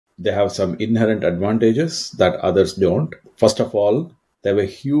they have some inherent advantages that others don't. First of all, they have a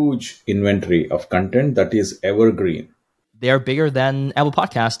huge inventory of content that is evergreen. They're bigger than Apple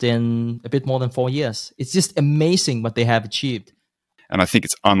Podcast in a bit more than 4 years. It's just amazing what they have achieved. And I think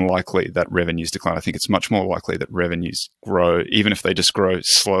it's unlikely that revenues decline. I think it's much more likely that revenues grow. Even if they just grow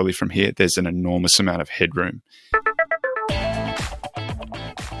slowly from here, there's an enormous amount of headroom.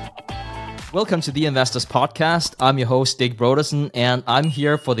 Welcome to the Investors Podcast. I'm your host, Stig Brodersen, and I'm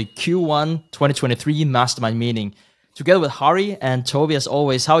here for the Q1 2023 Mastermind meeting, together with Harry and Toby as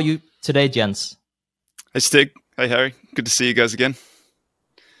always. How are you today, gents? Hey, Stig. Hey, Harry. Good to see you guys again.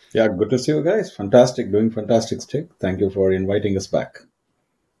 Yeah, good to see you guys. Fantastic. Doing fantastic, Stig. Thank you for inviting us back.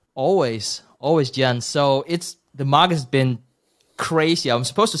 Always, Jen. So the market has been crazy. I'm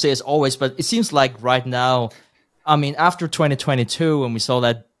supposed to say as always, but it seems like right now, I mean, after 2022, when we saw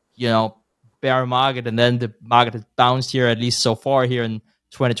that, bear market, and then the market has bounced here, at least so far here in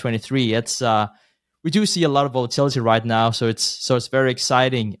 2023. We do see a lot of volatility right now, so it's very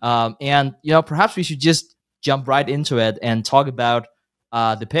exciting. And perhaps we should just jump right into it and talk about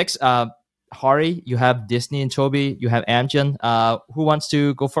the picks. Hari, you have Disney, and Toby, you have Amgen. Who wants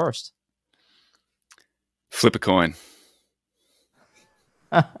to go first? Flip a coin.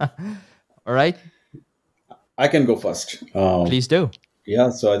 All right. I can go first. Please do.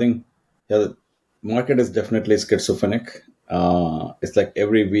 Yeah, so I think the market is definitely schizophrenic. It's like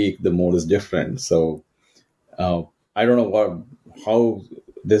every week the mode is different. So I don't know how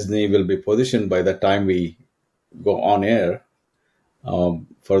Disney will be positioned by the time we go on air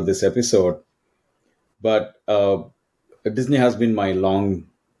for this episode. But Disney has been my long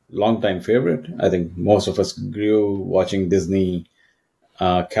time favorite. I think most of us grew watching Disney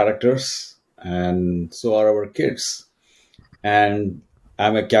characters, and so are our kids. And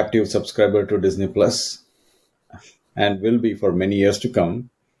I'm a captive subscriber to Disney Plus, and will be for many years to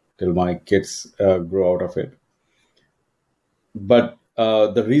come till my kids grow out of it. But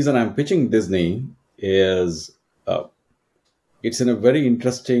the reason I'm pitching Disney is it's in a very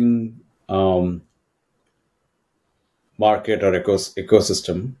interesting market or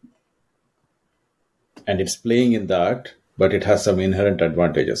ecosystem, and it's playing in that, but it has some inherent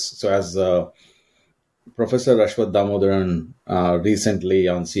advantages. So as Professor Ashwath Damodaran recently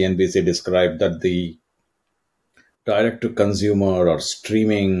on CNBC described that the direct-to-consumer or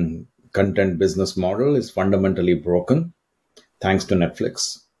streaming content business model is fundamentally broken thanks to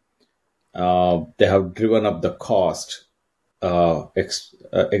Netflix. They have driven up the cost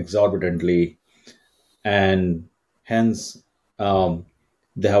exorbitantly, and hence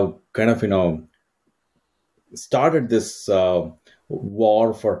they have kind of started this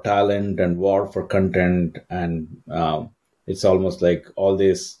war for talent and war for content, and it's almost like all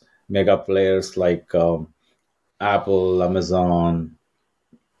these mega players like Apple, Amazon,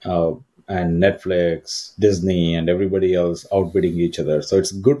 and Netflix, Disney, and everybody else outbidding each other. So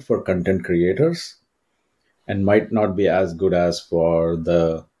it's good for content creators and might not be as good as for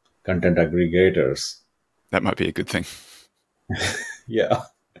the content aggregators. That might be a good thing. Yeah.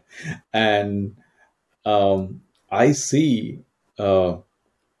 And I see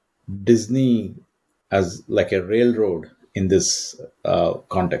Disney as like a railroad in this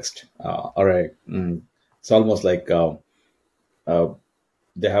context. It's almost like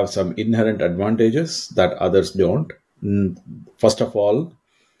they have some inherent advantages that others don't. First of all,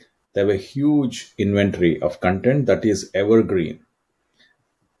 they have a huge inventory of content that is evergreen.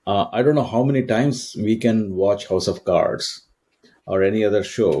 I don't know how many times we can watch House of Cards or any other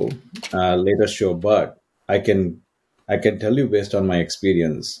show, latest show, but I can tell you based on my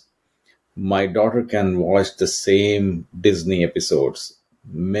experience, my daughter can watch the same Disney episodes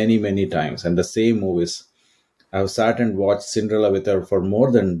many times, and the same movies. I've sat and watched Cinderella with her for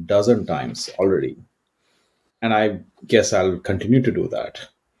more than a dozen times already, and I guess I'll continue to do that.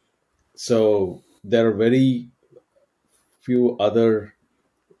 So there are very few other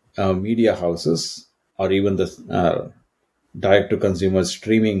media houses or even the direct-to-consumer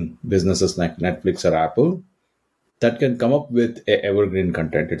streaming businesses like Netflix or Apple that can come up with evergreen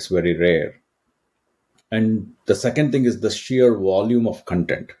content. It's very rare. And the second thing is the sheer volume of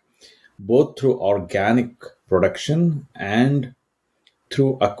content, both through organic production and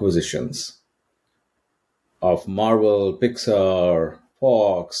through acquisitions of Marvel, Pixar,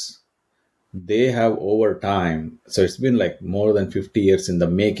 Fox. They have over time, so it's been like more than 50 years in the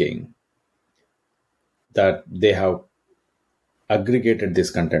making, that they have aggregated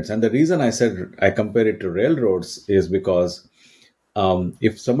these contents. And the reason I said I compare it to railroads is because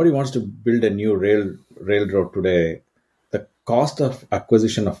if somebody wants to build a new railroad today, the cost of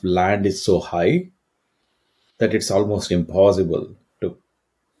acquisition of land is so high that it's almost impossible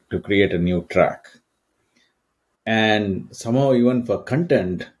to create a new track. And somehow, even for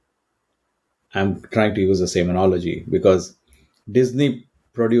content, I'm trying to use the same analogy, because Disney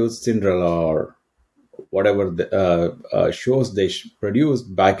produced Cinderella or whatever the shows they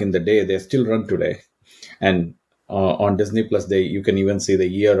produced back in the day, they still run today. And on Disney Plus, you can even see the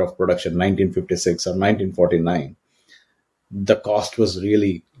year of production, 1956 or 1949. The cost was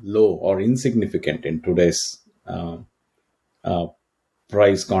really low or insignificant in today's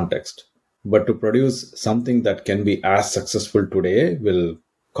price context. But to produce something that can be as successful today will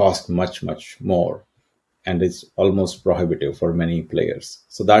cost much, much more. And it's almost prohibitive for many players.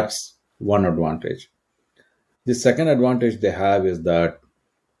 So that's one advantage. The second advantage they have is that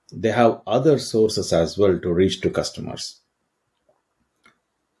they have other sources as well to reach to customers.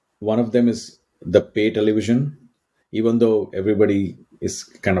 One of them is the pay television, even though everybody is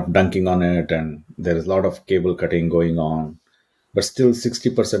kind of dunking on it and there is a lot of cable cutting going on, but still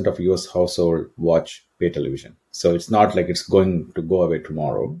 60% of US household watch pay television. So it's not like it's going to go away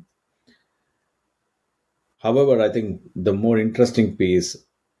tomorrow. However, I think the more interesting piece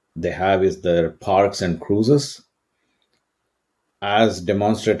they have is their parks and cruises, as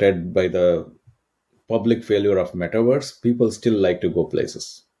demonstrated by the public failure of metaverse. People still like to go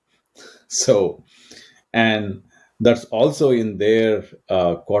places. So, and that's also in their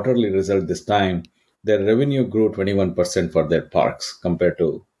quarterly result this time. Their revenue grew 21% for their parks compared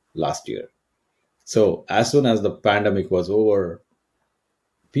to last year. So as soon as the pandemic was over,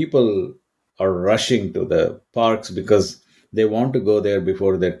 people are rushing to the parks because they want to go there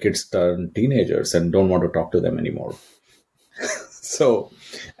before their kids turn teenagers and don't want to talk to them anymore. So,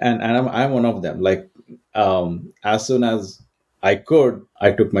 and I'm one of them. Like, as soon as I could,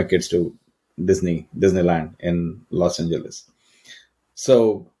 I took my kids to Disneyland in Los Angeles.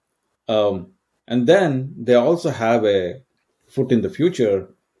 So, and then they also have a foot in the future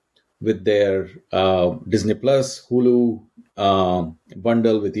with their Disney Plus, Hulu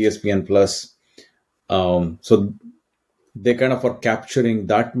bundle with ESPN Plus. So they kind of are capturing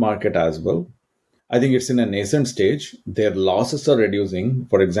that market as well. I think it's in a nascent stage. Their losses are reducing.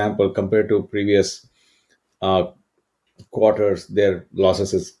 For example, compared to previous quarters, their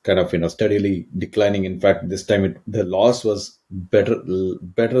losses is kind of steadily declining. In fact, this time the loss was better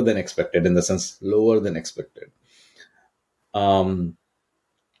than expected, in the sense lower than expected. And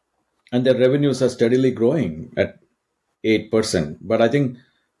their revenues are steadily growing at 8%. But I think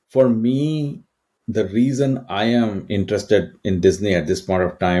for me, the reason I am interested in Disney at this point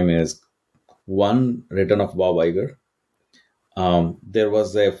of time is, one, return of Bob Iger. There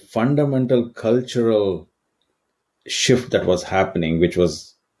was a fundamental cultural shift that was happening, which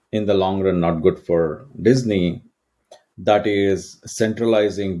was in the long run not good for Disney. That is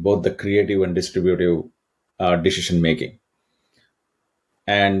centralizing both the creative and distributive decision making.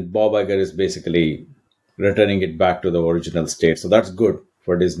 And Bob Iger is basically returning it back to the original state. So that's good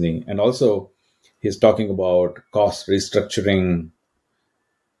for Disney. And also, he's talking about cost restructuring.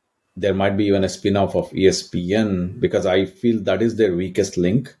 There might be even a spin-off of ESPN, because I feel that is their weakest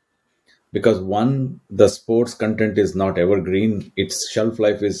link. Because one, the sports content is not evergreen. Its shelf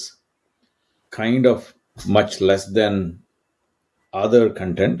life is kind of much less than other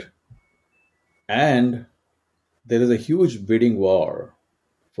content. And there is a huge bidding war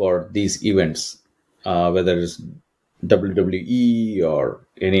for these events, whether it's WWE or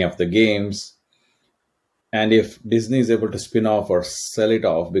any of the games. And if Disney is able to spin off or sell it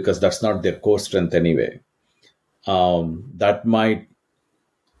off, because that's not their core strength anyway, that might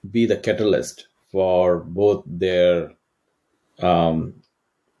be the catalyst for both their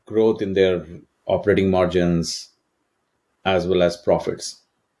growth in their operating margins as well as profits.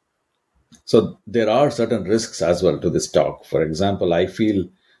 So there are certain risks as well to this stock. For example, I feel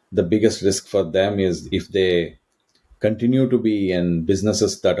the biggest risk for them is if they continue to be in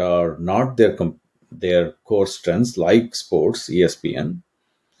businesses that are not their core strengths, like sports, ESPN,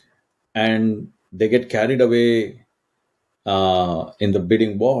 and they get carried away in the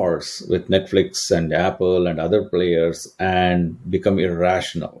bidding wars with Netflix and Apple and other players and become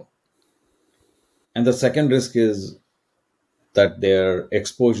irrational. And the second risk is that their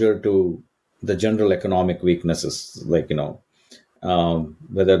exposure to the general economic weaknesses, like,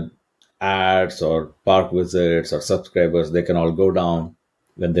 whether ads or park visits or subscribers, they can all go down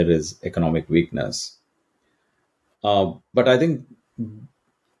when there is economic weakness. But I think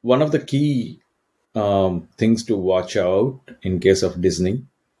one of the key things to watch out in case of Disney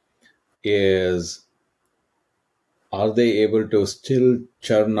is, are they able to still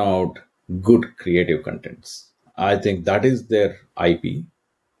churn out good creative contents? I think that is their IP.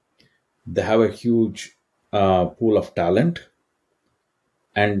 They have a huge pool of talent.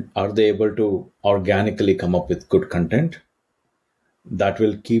 And are they able to organically come up with good content that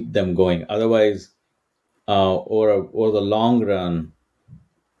will keep them going? Otherwise, over the long run,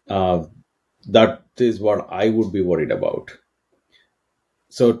 that is what I would be worried about.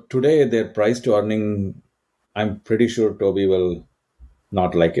 So today, their price to earning, I'm pretty sure Toby will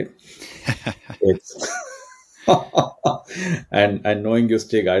not like it. It's and knowing you,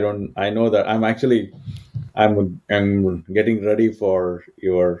 Stig, I know that I'm getting ready for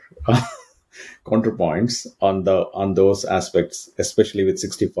your counterpoints on those aspects, especially with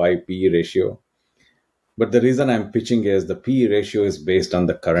 65 PE ratio. But the reason I'm pitching is the PE ratio is based on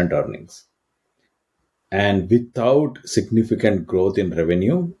the current earnings. And without significant growth in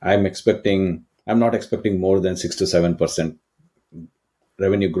revenue, I'm not expecting more than 6 to 7%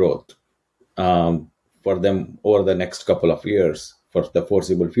 revenue growth for them over the next couple of years for the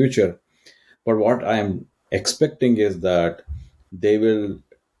foreseeable future. But what I'm expecting is that they will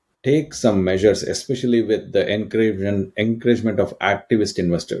take some measures, especially with the encouragement of activist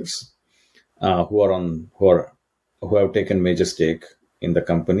investors who have taken major stake in the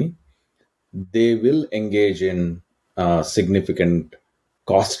company. They will engage in significant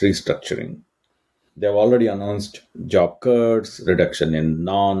cost restructuring. They've already announced job cuts, reduction in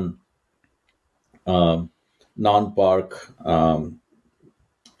non-park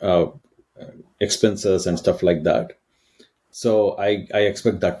expenses and stuff like that. So I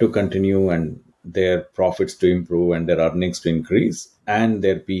expect that to continue and their profits to improve and their earnings to increase and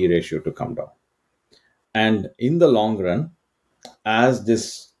their PE ratio to come down. And in the long run, as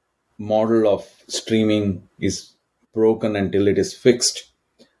this model of streaming is broken until it is fixed,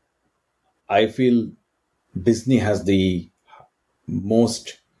 I feel Disney has the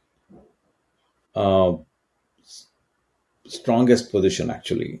most strongest position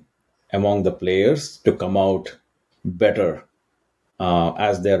actually among the players to come out better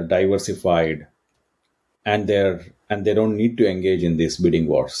as they're diversified and they don't need to engage in this bidding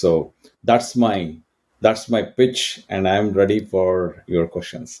war. So that's my pitch, and I'm ready for your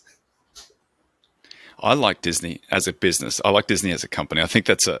questions. I like Disney as a business. I like Disney as a company. I think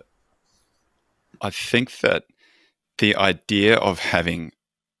that the idea of having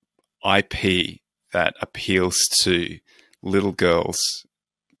IP that appeals to little girls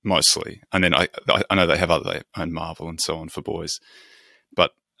mostly, and then I know they have they own Marvel and so on for boys,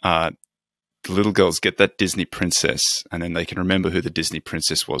 but the little girls get that Disney princess, and then they can remember who the Disney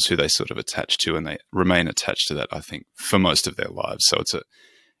princess was, who they sort of attached to, and they remain attached to that, I think, for most of their lives. So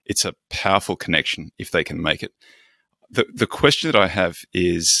it's a powerful connection if they can make it. The question that I have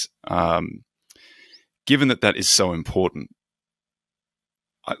is, given that is so important,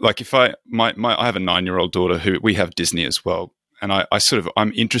 like if I have a 9-year-old daughter who we have Disney as well, and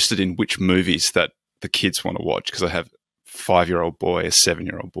I'm interested in which movies that the kids want to watch, because I have a 5-year-old boy, a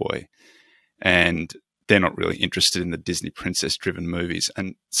 7-year-old boy, and they're not really interested in the Disney princess driven movies.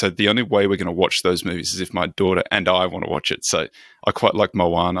 And so the only way we're going to watch those movies is if my daughter and I want to watch it. So I quite like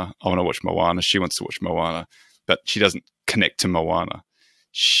Moana. I want to watch Moana. She wants to watch Moana, but she doesn't connect to Moana.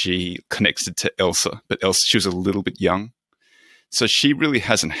 She connected to Elsa, but Elsa, she was a little bit young. So she really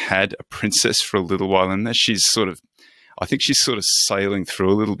hasn't had a princess for a little while in there. I think she's sort of sailing through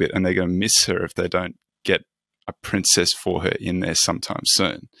a little bit, and they're going to miss her if they don't get a princess for her in there sometime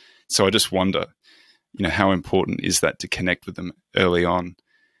soon. So I just wonder, how important is that to connect with them early on?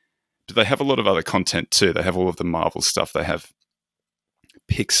 But they have a lot of other content too. They have all of the Marvel stuff. They have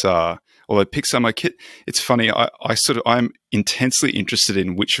Pixar. Although Pixar, my kid, it's funny. I'm intensely interested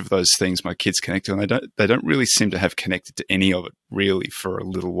in which of those things my kids connect to, and they don't really seem to have connected to any of it really for a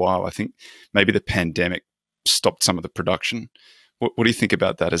little while. I think maybe the pandemic stopped some of the production. What do you think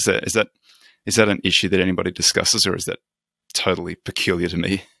about that? Is that an issue that anybody discusses, or is that totally peculiar to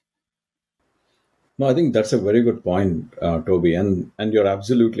me? No, I think that's a very good point, Toby, and you're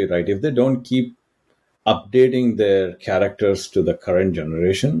absolutely right. If they don't keep updating their characters to the current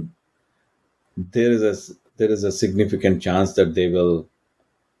generation, there is a significant chance that they will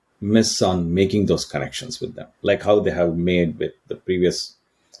miss on making those connections with them, like how they have made with the previous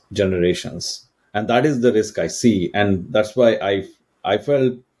generations. And that is the risk I see, and that's why I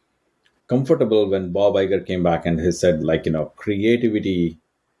felt comfortable when Bob Iger came back and he said, creativity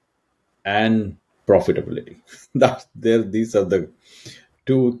and profitability. These are the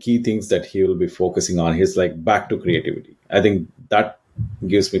two key things that he will be focusing on. He's like back to creativity. I think that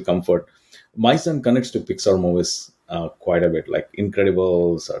gives me comfort. My son connects to Pixar movies quite a bit, like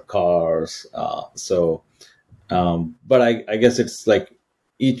Incredibles or Cars. But I guess it's like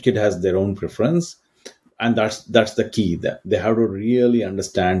each kid has their own preference, and that's the key. That they have to really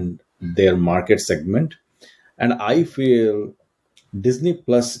understand their market segment. And I feel Disney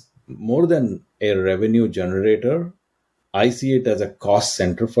Plus, more than a revenue generator, I see it as a cost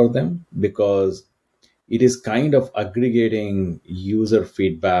center for them, because it is kind of aggregating user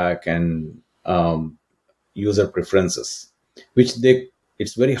feedback and user preferences, which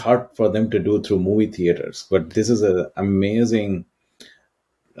it's very hard for them to do through movie theaters. But this is an amazing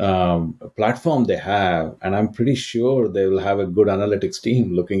platform they have, and I'm pretty sure they will have a good analytics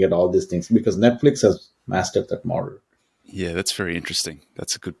team looking at all these things, because Netflix has mastered that model. Yeah, that's very interesting.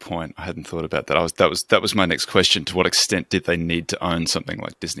 That's a good point. I hadn't thought about that. That was my next question. To what extent did they need to own something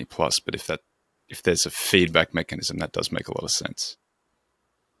like Disney Plus? But if there's a feedback mechanism, that does make a lot of sense.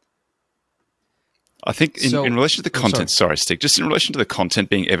 I think in relation to the content, sorry, Stig, just in relation to the content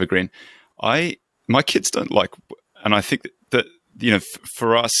being evergreen, my kids don't like, and I think that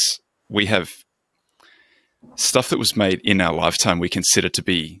for us, we have stuff that was made in our lifetime we consider to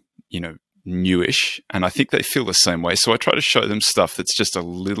be newish, and I think they feel the same way. So I try to show them stuff that's just a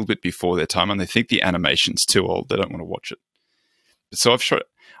little bit before their time, and they think the animation's too old. They don't want to watch it. So I've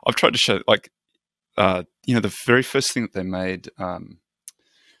tried to show, like, the very first thing that they made. I'm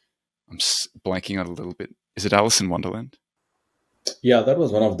blanking on a little bit. Is it Alice in Wonderland? Yeah, that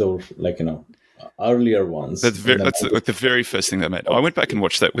was one of those earlier ones. That's like the very first thing they made. I went back and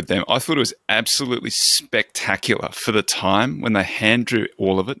watched that with them. I thought it was absolutely spectacular for the time when they hand drew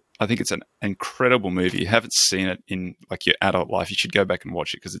all of it. I think it's an incredible movie. You haven't seen it in like your adult life, you should go back and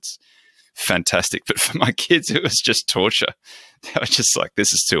watch it because it's fantastic. But for my kids, it was just torture. They were just like,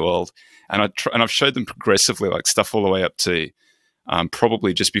 this is too old. And I've showed them progressively, like stuff all the way up to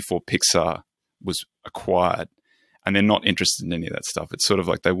probably just before Pixar was acquired. And they're not interested in any of that stuff. It's sort of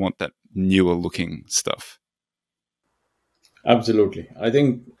like they want that newer looking stuff. Absolutely. I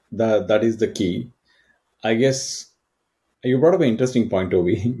think that is the key. I guess you brought up an interesting point,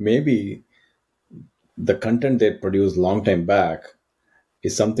 Toby. Maybe the content they produced long time back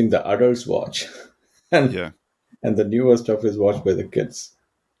is something the adults watch. and the newer stuff is watched by the kids.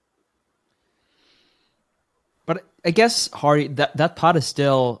 But I guess, Hari, that part is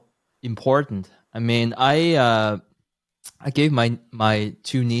still important. I mean, I gave my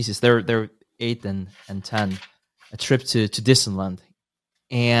two nieces, they're 8 and 10, a trip to Disneyland,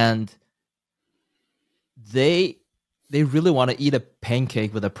 and they really want to eat a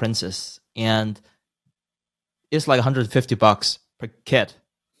pancake with a princess, and it's like $150 per kid.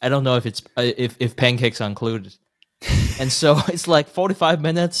 I don't know if it's if pancakes are included, and so it's like 45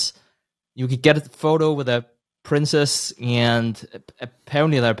 minutes. You could get a photo with a princess, and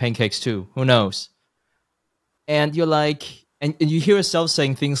apparently there are pancakes too. Who knows? And you're like, and you hear yourself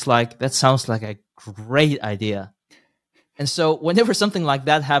saying things like, that sounds like a great idea. And so whenever something like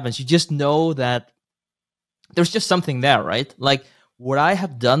that happens, you just know that there's just something there, right? Like, would I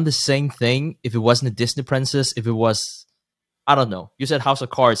have done the same thing if it wasn't a Disney princess? If it was, I don't know. You said House of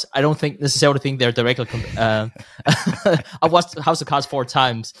Cards. I don't necessarily think they're directly. I watched House of Cards 4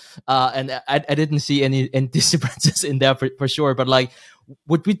 times, and I didn't see any Disney princess in there for sure. But like,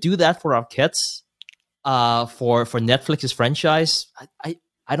 would we do that for our kids? For Netflix's franchise,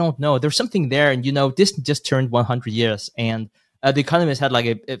 I don't know. There's something there, and Disney just turned 100 years, and The Economist had like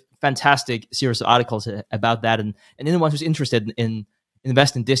a fantastic series of articles about that, and anyone who's interested in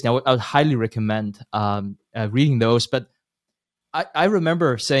investing in Disney, I would highly recommend reading those. But I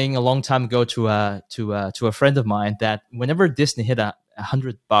remember saying a long time ago to a friend of mine that whenever Disney hit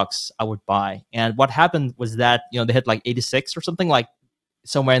 $100, I would buy. And what happened was that they hit like 86 or something, like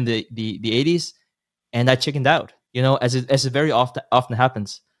somewhere in the 80s. And I chickened out, as it very often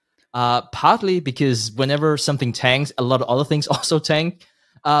happens. Partly because whenever something tanks, a lot of other things also tank.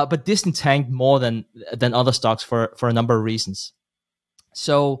 But Disney tanked more than other stocks for a number of reasons.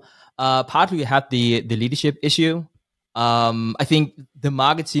 So partly we had the leadership issue. I think the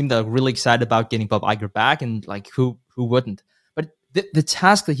market seemed really excited about getting Bob Iger back, and like who wouldn't? But the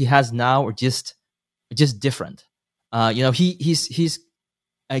tasks that he has now are just different. He's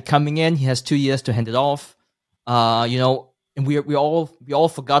coming in, he has 2 years to hand it off. And we all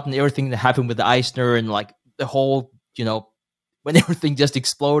forgotten everything that happened with the Eisner and like the whole, when everything just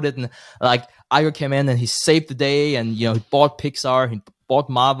exploded, and like Iger came in and he saved the day, and he bought Pixar, he bought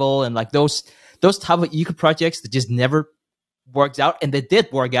Marvel, and like those type of eco projects that just never worked out, and they did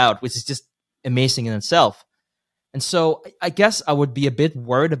work out, which is just amazing in itself. And so I guess I would be a bit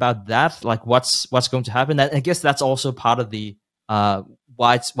worried about that, like what's going to happen. And I guess that's also part of the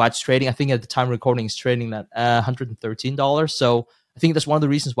why it's trading. I think at the time of recording it's trading at $113. So I think that's one of the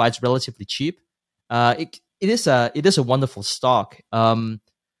reasons why it's relatively cheap. It is a wonderful stock. I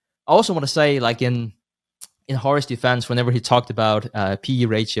also want to say, like in Hari's defense, whenever he talked about PE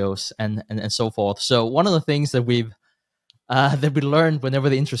ratios and so forth. So one of the things that we've that we learned whenever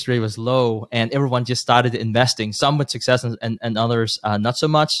the interest rate was low and everyone just started investing, some with success and others not so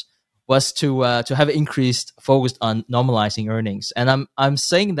much, was to have increased focus on normalizing earnings. And I'm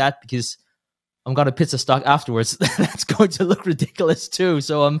saying that because I'm gonna pitch a stock afterwards that's going to look ridiculous too.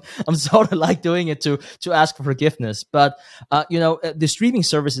 So I'm sort of like doing it to ask for forgiveness. But the streaming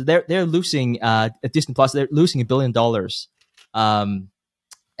services, they're losing at Disney Plus, they're losing $1 billion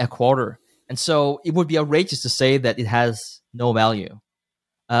a quarter, and so it would be outrageous to say that it has no value.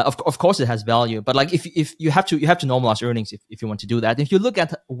 Of course it has value, but like if you have to normalize earnings if you want to do that. If you look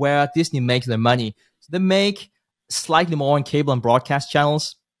at where Disney makes their money, so they make slightly more on cable and broadcast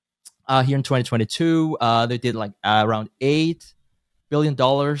channels. Here in 2022, they did like around $8 billion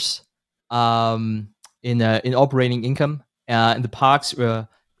in operating income. And the parks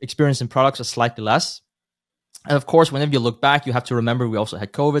experience and products are slightly less. And of course, whenever you look back, you have to remember we also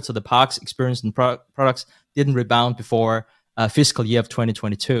had COVID, so the parks experience and products didn't rebound before fiscal year of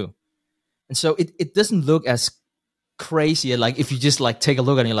 2022. And so it doesn't look as crazy. Like if you just like take a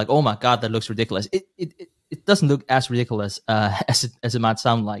look at it, you're like, oh my God, that looks ridiculous. It doesn't look as ridiculous as it might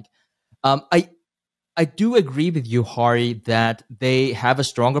sound like. I do agree with you, Hari, that they have a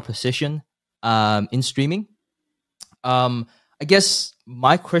stronger position in streaming. I guess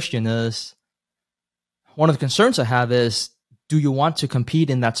my question is, one of the concerns I have is, do you want to compete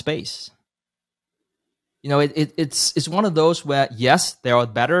in that space? It's one of those where, yes, they are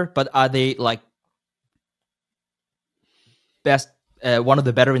better, but are they like best, one of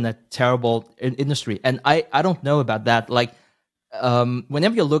the better in a terrible industry? And I don't know about that. Like,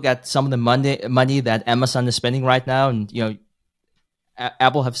 whenever you look at some of the money that Amazon is spending right now, and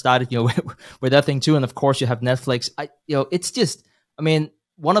Apple have started with that thing too, and of course you have Netflix. It's just, I mean,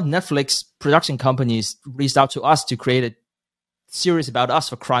 one of Netflix production companies reached out to us to create a series about us,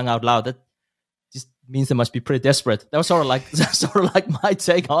 for crying out loud. That just means they must be pretty desperate. That was sort of like my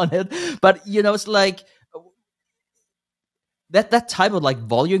take on it. But it's like that type of like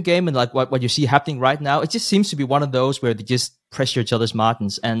volume game, and like what you see happening right now, it just seems to be one of those where they just pressure each other's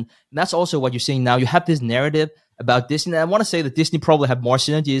margins. And that's also what you're seeing now. You have this narrative about Disney. And I want to say that Disney probably have more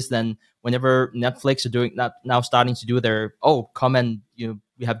synergies than whenever Netflix are doing now starting to do their,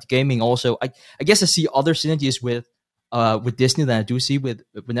 we have the gaming also. I guess I see other synergies with Disney than I do see with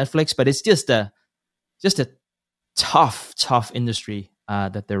Netflix, but it's just a tough industry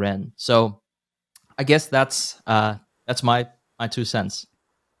that they're in. So I guess that's my 2 cents.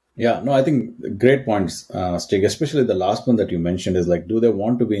 Yeah, no, I think great points, Stig, especially the last one that you mentioned is like, do they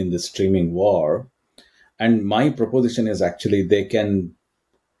want to be in this streaming war? And my proposition is actually they can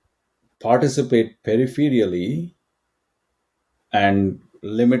participate peripherally and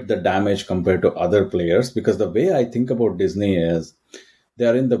limit the damage compared to other players, because the way I think about Disney is they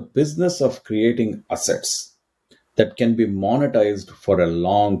are in the business of creating assets that can be monetized for a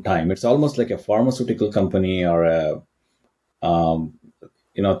long time. It's almost like a pharmaceutical company or a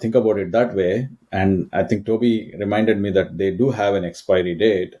think about it that way. And I think Toby reminded me that they do have an expiry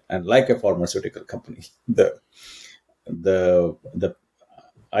date, and like a pharmaceutical company, the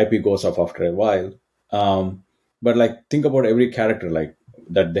IP goes off after a while. But like, think about every character like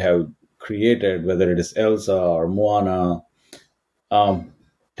that they have created, whether it is Elsa or Moana,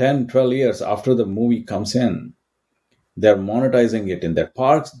 10, 12 years after the movie comes in, they're monetizing it in their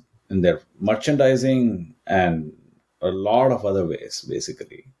parks, in their merchandising, and a lot of other ways,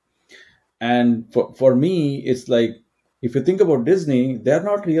 basically. And for me, it's like, if you think about Disney, they're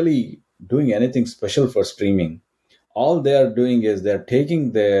not really doing anything special for streaming. All they're doing is they're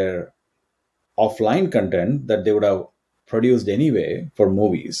taking their offline content that they would have produced anyway for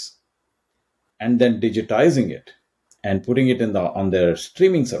movies, and then digitizing it and putting it on their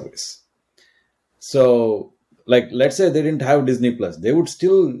streaming service. So, like, let's say they didn't have Disney Plus, they would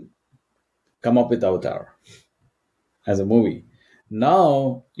still come up with Avatar as a movie.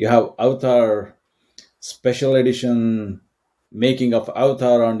 Now you have Avatar special edition, making of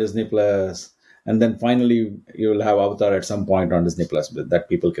Avatar on Disney Plus, and then finally you will have Avatar at some point on Disney Plus that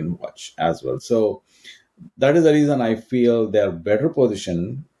people can watch as well. So that is the reason I feel they are better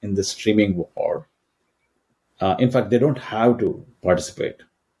positioned in the streaming war. In fact, they don't have to participate,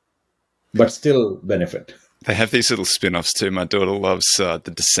 but still benefit. They have these little spin-offs too. My daughter loves The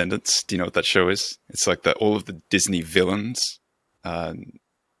Descendants. Do you know what that show is? It's like all of the Disney villains,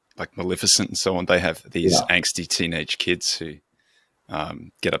 like Maleficent and so on. They have these angsty teenage kids who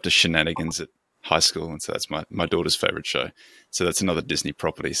get up to shenanigans at high school. And so that's my daughter's favorite show. So that's another Disney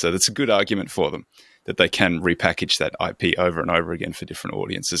property. So that's a good argument for them that they can repackage that IP over and over again for different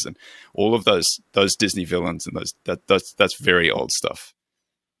audiences. And all of those Disney villains and that's very old stuff.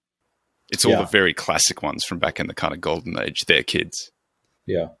 It's all the very classic ones from back in the kind of golden age. They're kids.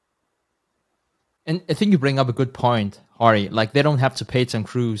 Yeah. And I think you bring up a good point, Hari. Like, they don't have to pay Tom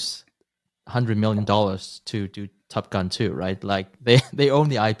Cruise $100 million to do Top Gun 2, right? Like, they own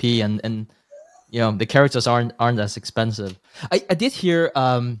the IP, and the characters aren't as expensive. I did hear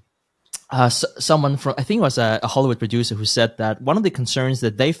someone from, I think it was a Hollywood producer, who said that one of the concerns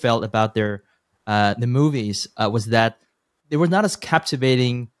that they felt about their the movies was that they were not as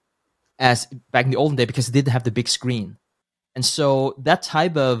captivating as back in the olden day because they didn't have the big screen. And so that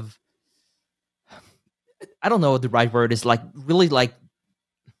type of, I don't know what the right word is, like really like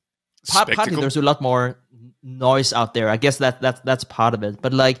partly there's a lot more noise out there. I guess that's part of it.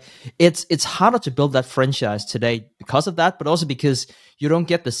 But like it's harder to build that franchise today because of that, but also because you don't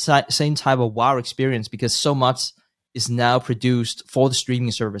get the same type of wow experience because so much is now produced for the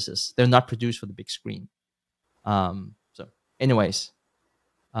streaming services. They're not produced for the big screen. So anyways,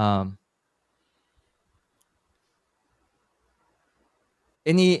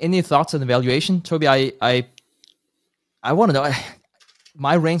 any thoughts on the valuation, Toby? I want to know.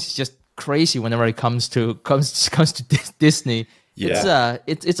 My range is just crazy whenever it comes to Disney. Yeah.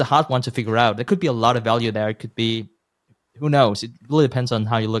 It's a hard one to figure out. There could be a lot of value there. It could be, who knows? It really depends on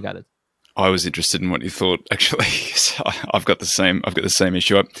how you look at it. I was interested in what you thought, actually. So I've got the same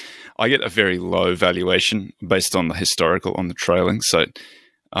issue. I get a very low valuation based on the historical, on the trailing. So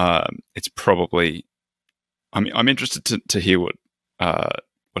it's probably, I'm interested to hear what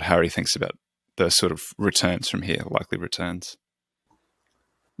Hari thinks about the sort of returns from here, likely returns.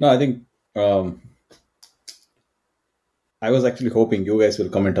 No, I think I was actually hoping you guys will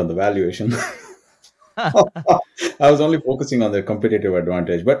comment on the valuation. I was only focusing on the competitive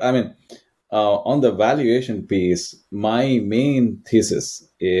advantage. But I mean, on the valuation piece, my main thesis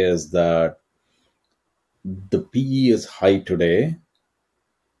is that the PE is high today,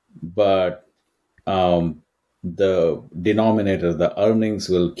 but the denominator, the earnings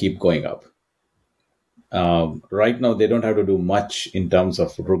will keep going up. Right now, they don't have to do much in terms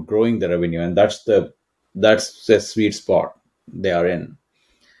of growing the revenue, and that's the sweet spot they are in.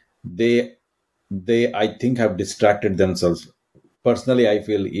 They I think have distracted themselves. Personally, I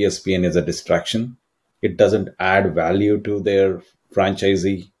feel ESPN is a distraction. It doesn't add value to their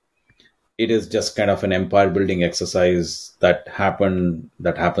franchisee. It is just kind of an empire building exercise that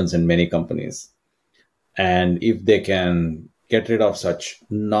happens in many companies. And if they can get rid of such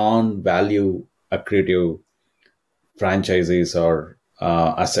non-value accretive franchises or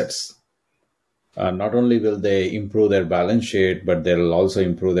assets, not only will they improve their balance sheet, but they'll also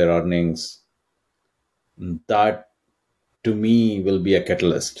improve their earnings. That, to me, will be a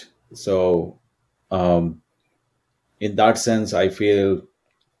catalyst. So in that sense, I feel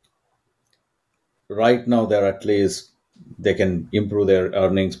right now they can improve their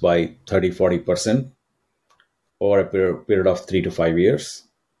earnings by 30-40% over a period of 3 to 5 years.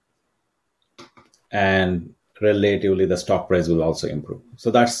 And relatively, the stock price will also improve.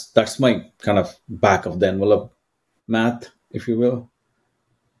 So that's my kind of back of the envelope math, if you will.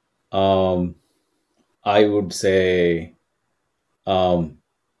 I would say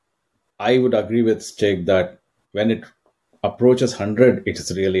I would agree with Stig that when it approaches 100, it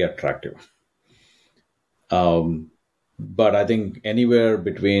is really attractive. But I think anywhere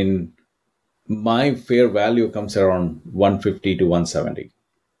between, my fair value comes around 150 to 170,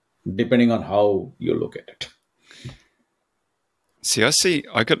 depending on how you look at it. See,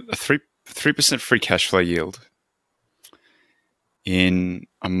 I got a 3% free cash flow yield in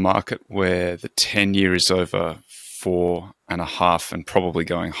a market where the 10-year is over 4.5 and probably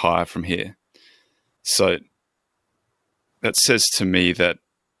going higher from here. So that says to me that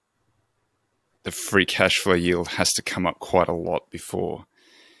the free cash flow yield has to come up quite a lot before,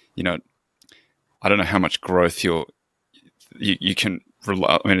 I don't know how much growth you can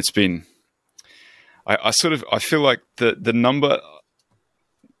rely. I mean, it's been, I feel like the number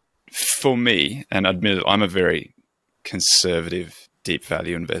for me, and admit it, I'm a very conservative, deep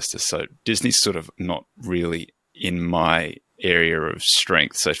value investor. So Disney's sort of not really in my area of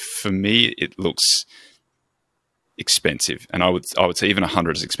strength. So for me, it looks expensive. And I would say even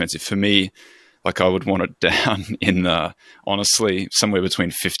 100 is expensive. For me, like, I would want it down in honestly, somewhere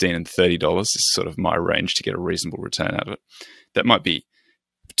between $15 and $30 is sort of my range to get a reasonable return out of it. That might be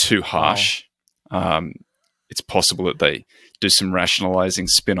too harsh. Wow. It's possible that they do some rationalizing,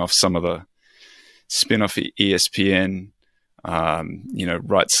 spin off ESPN,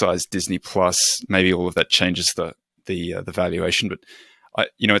 right-sized Disney Plus. Maybe all of that changes the valuation. But I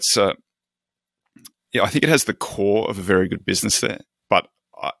think it has the core of a very good business there. But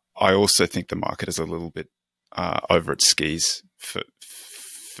I also think the market is a little bit over its skis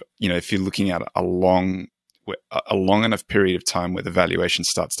if you're looking at a long enough period of time where the valuation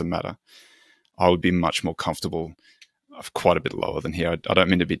starts to matter, I would be much more comfortable quite a bit lower than here. I don't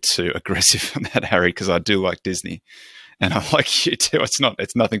mean to be too aggressive on that, Harry, because I do like Disney and I like you too.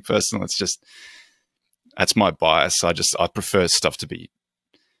 It's nothing personal. It's just, that's my bias. I prefer stuff to be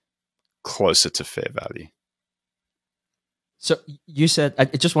closer to fair value. So you said, I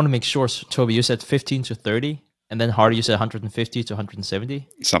just want to make sure, Toby, you said 15 to 30, and then Hardy, you said 150 to 170?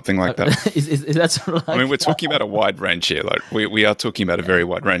 Something like that. Is that sort of like, I mean, we're talking about a wide range here. Like we are talking about a very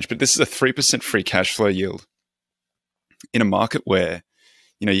wide range, but this is a 3% free cash flow yield in a market where,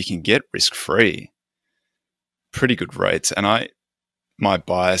 you can get risk-free pretty good rates. And my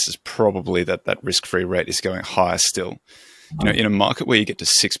bias is probably that risk-free rate is going higher still. In a market where you get to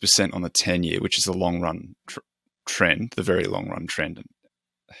 6% on the 10-year, which is the long-run trend, the very long-run trend, and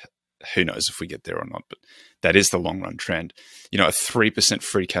who knows if we get there or not, but that is the long-run trend. A 3%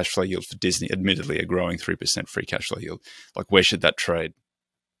 free cash flow yield for Disney, admittedly a growing 3% free cash flow yield. Like, where should that trade?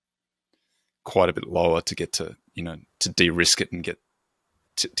 Quite a bit lower to get to, to de-risk it and get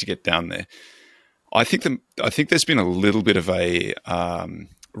to get down there. I think there's been a little bit of a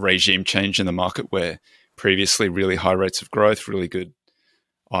regime change in the market where previously really high rates of growth, really good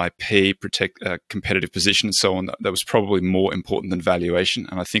IP, competitive position and so on, that was probably more important than valuation.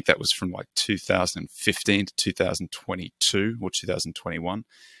 And I think that was from like 2015 to 2022 or 2021.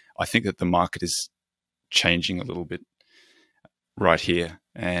 I think that the market is changing a little bit right here.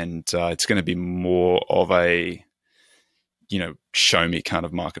 And it's going to be more of a, show me kind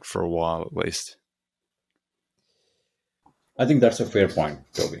of market for a while at least. I think that's a fair point,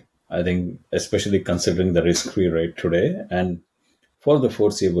 Toby. I think especially considering the risk-free rate today and for the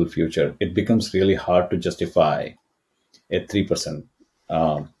foreseeable future, it becomes really hard to justify a 3%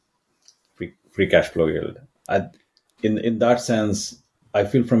 free cash flow yield. In that sense, I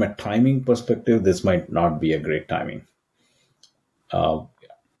feel from a timing perspective, this might not be a great timing.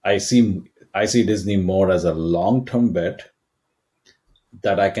 I see Disney more as a long-term bet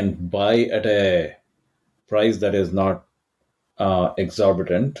that I can buy at a price that is not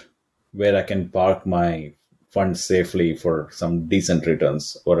exorbitant, where I can park my funds safely for some decent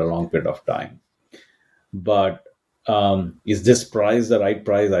returns over a long period of time. But is this price the right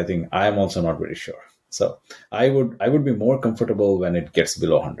price? I think I am also not very sure. So I would be more comfortable when it gets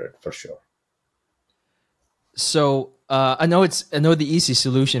below 100 for sure. So I know the easy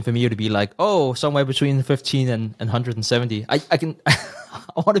solution for me to be like, somewhere between 15 and 170. I can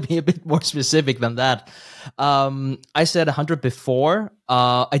I want to be a bit more specific than that. I said 100 before.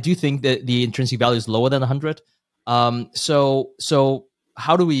 I do think that the intrinsic value is lower than 100. So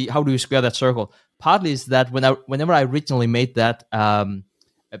how do we square that circle? Partly is that whenever I originally made that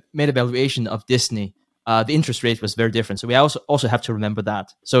made a valuation of Disney, the interest rate was very different. So we also have to remember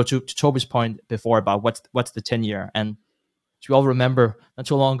that. So to Toby's point before about what's the 10-year, and as we all remember, not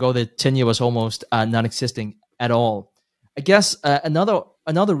too long ago, the 10-year was almost non-existing at all. I guess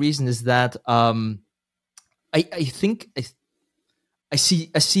another reason is that I think I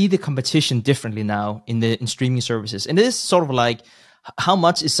see the competition differently now in streaming services, and it is sort of like, how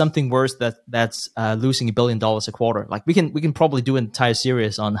much is something worth that's losing $1 billion a quarter? Like we can probably do an entire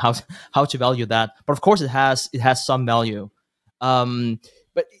series on how to value that, but of course it has some value.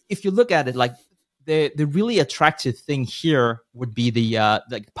 But if you look at it, like the really attractive thing here would be the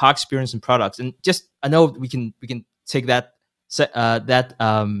like park experience and products, and just I know we can take that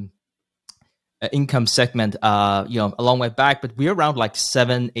income segment a long way back, but we're around like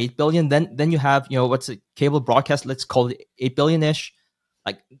 7-8 billion. Then you have what's it, cable broadcast, let's call it 8 billion-ish.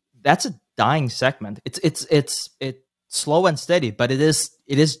 Like that's a dying segment. It's slow and steady, but it is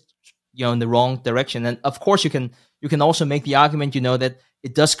in the wrong direction. And of course you can also make the argument that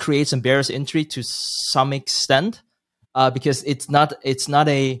it does create some barriers to entry to some extent, because it's not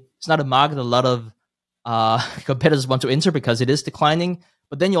a market a lot of competitors want to enter because it is declining.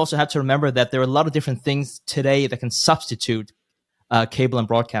 But then you also have to remember that there are a lot of different things today that can substitute cable and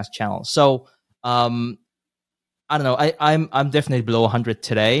broadcast channels. So I don't know. I'm definitely below 100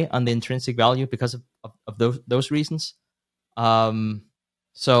 today on the intrinsic value because of those reasons.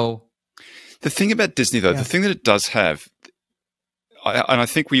 So the thing about Disney, though, the thing that it does have, and I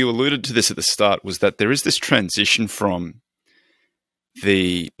think you alluded to this at the start, was that there is this transition from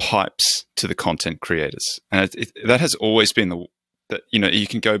the pipes to the content creators, and that has always been that you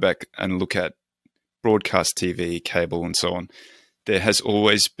can go back and look at broadcast TV, cable, and so on. There has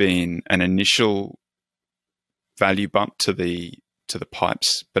always been an initial value bump to the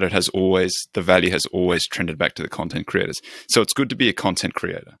pipes, but the value has always trended back to the content creators. So it's good to be a content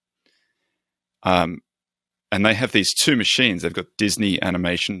creator. and they have these two machines. They've got Disney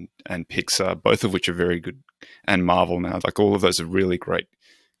Animation and Pixar, both of which are very good, and Marvel now. Like all of those are really great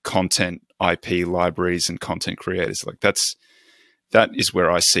content IP libraries and content creators. Like that is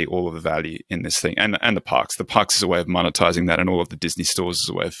where I see all of the value in this thing. And the parks. The parks is a way of monetizing that, and all of the Disney stores is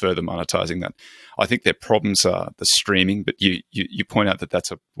a way of further monetizing that. I think their problems are the streaming, but you point out that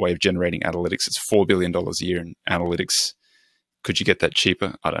that's a way of generating analytics. It's $4 billion a year in analytics. Could you get that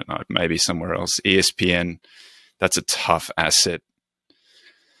cheaper? I don't know. Maybe somewhere else. ESPN, that's a tough asset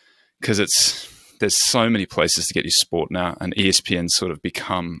because there's so many places to get your sport now, and ESPN's sort of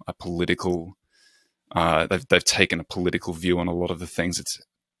become a political. They've taken a political view on a lot of the things. It's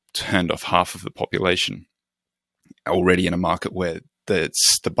turned off half of the population already in a market where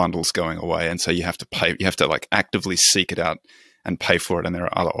the bundle's going away, and so you have to pay. You have to like actively seek it out and pay for it, and there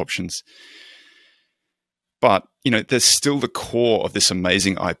are other options. But, there's still the core of this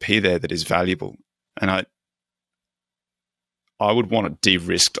amazing IP there that is valuable. And I would want it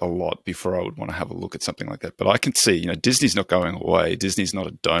de-risked a lot before I would want to have a look at something like that. But I can see, Disney's not going away. Disney's not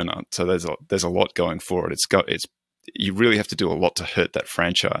a donut. So there's a lot going for it. You really have to do a lot to hurt that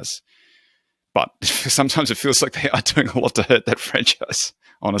franchise. But sometimes it feels like they are doing a lot to hurt that franchise,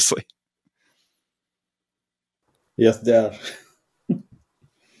 honestly. Yes, they are.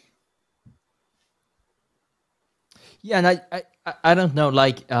 Yeah, and I don't know,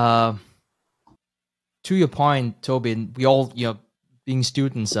 like to your point, Toby, we all, being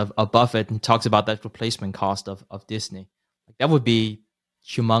students of Buffett, and talks about that replacement cost of Disney. Like, that would be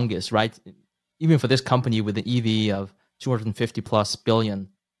humongous, right? Even for this company with an EV of 250 plus billion,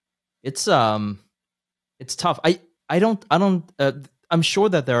 it's tough. I'm sure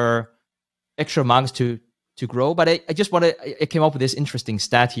that there are extra markets to grow, but I just want to. I came up with this interesting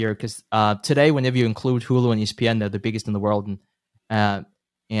stat here because today, whenever you include Hulu and ESPN, they're the biggest in the world, and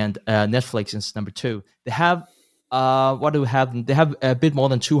Netflix is number 2. They have what do we have? They have a bit more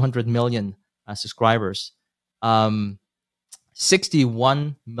than 200 million subscribers.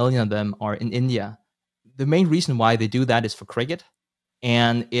 61 million of them are in India. The main reason why they do that is for cricket,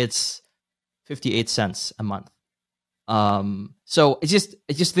 and it's 58 cents a month. So I just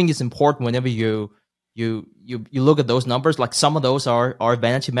think it's important whenever you look at those numbers. Like, some of those are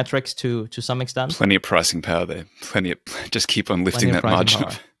vanity metrics to some extent. Plenty of pricing power there. Just keep on lifting that margin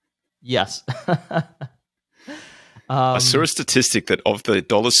up. Yes. I saw a statistic that of the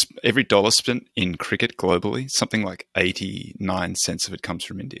every dollar spent in cricket globally, something like 89 cents of it comes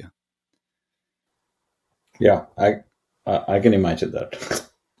from India. Yeah, I can imagine that.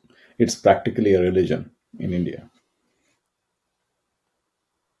 It's practically a religion in India.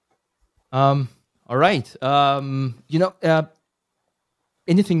 All right.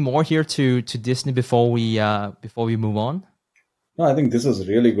 Anything more here to Disney before we move on? No, I think this is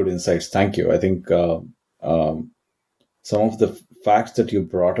really good insights. Thank you. I think some of the facts that you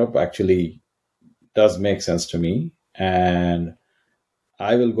brought up actually does make sense to me, and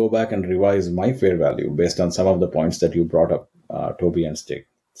I will go back and revise my fair value based on some of the points that you brought up, Toby and Stig.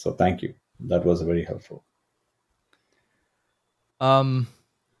 So thank you. That was very helpful. Well,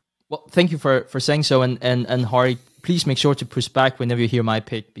 thank you for saying so, and Hari, please make sure to push back whenever you hear my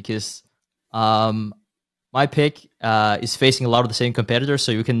pick, because my pick is facing a lot of the same competitors,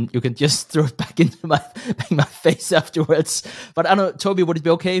 so you can just throw it back into my face afterwards. But I don't know, Toby, would it be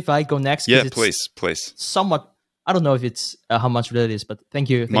okay if I go next? Yeah, please. Somewhat. I don't know if it's how much related it is, but thank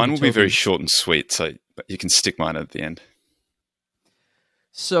you. Mine will be very short and sweet, so but you can stick mine at the end.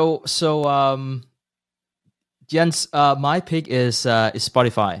 So Jens, my pick is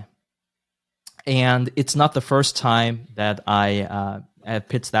Spotify. And it's not the first time that I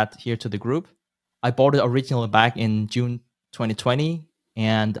pitched that here to the group. I bought it originally back in June 2020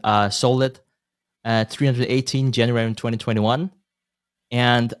 and sold it at 318 January 2021.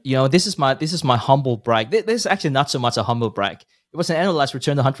 And this is my humble brag. This is actually not so much a humble brag. It was an annualized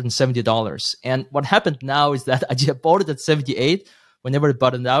return of $170. And what happened now is that I just bought it at 78 whenever it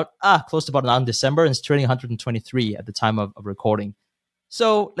bottomed out. Close to bottom out in December, and it's trading 123 at the time of recording.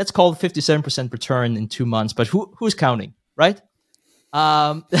 So let's call it 57% return in 2 months. But who's counting, right?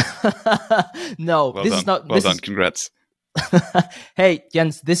 No, well this done. is not. Well done. Congrats. Hey,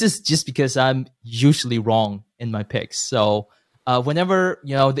 Jens, this is just because I'm usually wrong in my picks. So whenever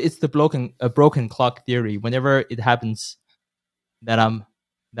it's the broken clock theory. Whenever it happens that I'm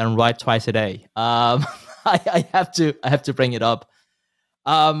right twice a day, I have to bring it up.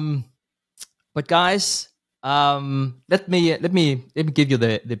 But guys. Let me give you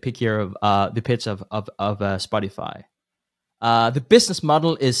the pick here of the pitch of Spotify. The business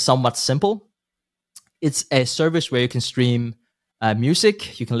model is somewhat simple. It's a service where you can stream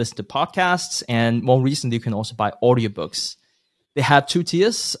music, you can listen to podcasts, and more recently, you can also buy audiobooks. They have 2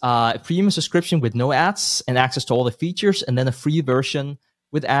 tiers, a premium subscription with no ads and access to all the features, and then a free version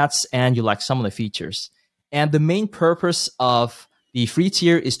with ads and you like some of the features. And the main purpose of the free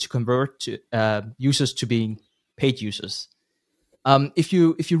tier is to convert to, users to being paid users. If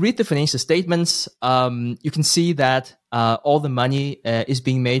you read the financial statements, you can see that all the money is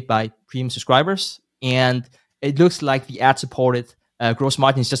being made by premium subscribers, and it looks like the ad-supported gross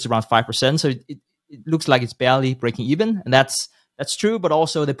margin is just around 5%. So it looks like it's barely breaking even, and that's true. But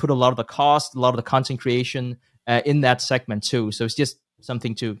also they put a lot of the cost, a lot of the content creation in that segment too. So it's just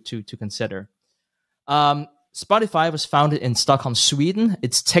something to consider. Spotify was founded in Stockholm, Sweden.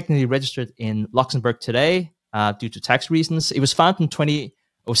 It's technically registered in Luxembourg today due to tax reasons. It was founded in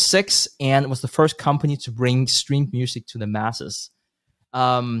 2006 and was the first company to bring streamed music to the masses.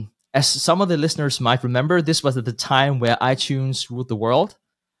 As some of the listeners might remember, this was at the time where iTunes ruled the world.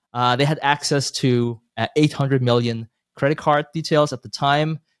 They had access to 800 million credit card details at the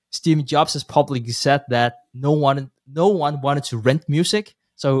time. Steve Jobs has publicly said that no one wanted to rent music,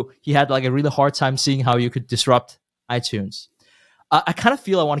 so he had like a really hard time seeing how you could disrupt iTunes. I kind of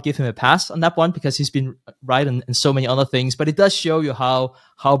feel I want to give him a pass on that one because he's been right in so many other things, but it does show you how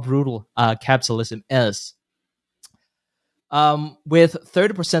brutal capitalism is. With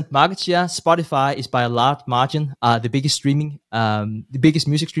 30% market share, Spotify is by a large margin the biggest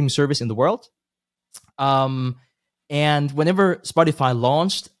music streaming service in the world. And whenever Spotify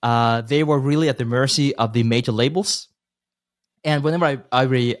launched, they were really at the mercy of the major labels. And whenever I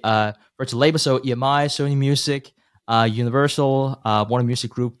refer to labels, so EMI, Sony Music, Universal, Warner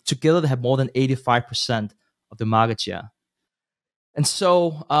Music Group, together they have more than 85% of the market share. And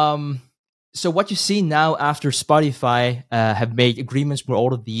so, so what you see now after Spotify have made agreements with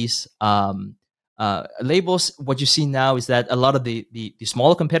all of these labels, what you see now is that a lot of the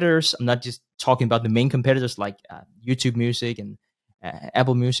smaller competitors, I'm not just talking about the main competitors like YouTube Music and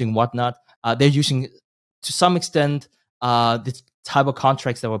Apple Music and whatnot, they're using to some extent the type of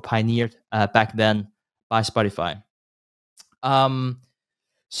contracts that were pioneered back then by Spotify.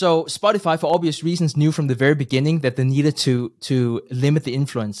 So Spotify, for obvious reasons, knew from the very beginning that they needed to limit the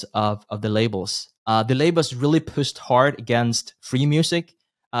influence of the labels. The labels really pushed hard against free music.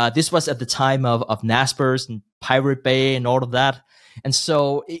 This was at the time of Naspers and Pirate Bay and all of that. And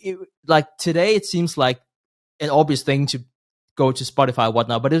so like today, it seems like an obvious thing to go to Spotify and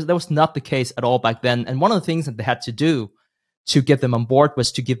whatnot, but that was not the case at all back then. And one of the things that they had to do to get them on board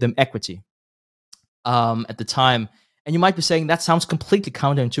was to give them equity at the time. And you might be saying that sounds completely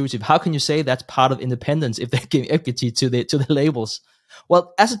counterintuitive. How can you say that's part of independence if they give equity to the labels?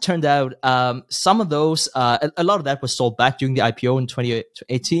 Well, as it turned out, some of those, a lot of that was sold back during the IPO in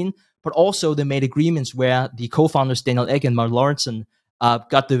 2018, but also they made agreements where the co-founders Daniel Ek and Mark Lawrenson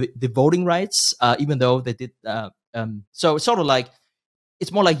got the voting rights, even though they did. So it's sort of like,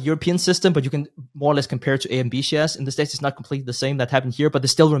 it's more like European system, but you can more or less compare it to A and B shares. In the States, it's not completely the same that happened here, but they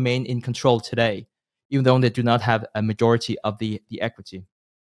still remain in control today, even though they do not have a majority of the equity.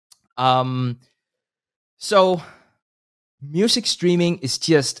 So music streaming is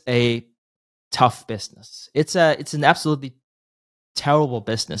just a tough business. It's an absolutely terrible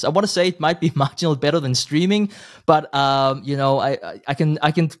business. I want to say it might be marginally better than streaming, but you know, I can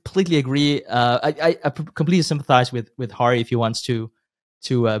completely agree. I completely sympathize with Hari if he wants to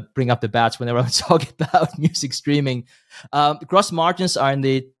bring up the bats whenever I talk about music streaming. Gross margins are in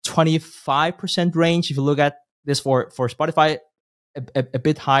the 25% range. If you look at this for Spotify, a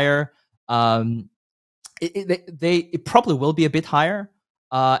bit higher. It probably will be a bit higher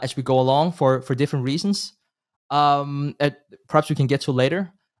as we go along for different reasons. Perhaps we can get to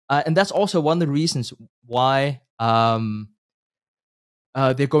later. And that's also one of the reasons why they're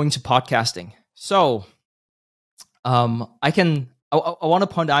going to podcasting. So I want to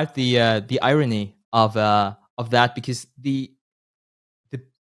point out the irony of that, because the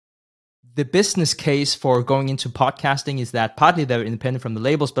business case for going into podcasting is that partly they're independent from the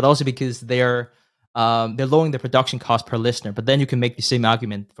labels, but also because they're lowering the production cost per listener. But then you can make the same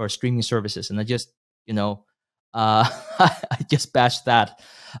argument for streaming services, and I just I just bashed that.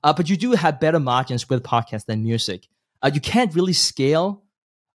 But you do have better margins with podcasts than music. You can't really scale.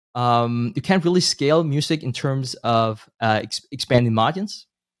 You can't really scale music in terms of expanding margins.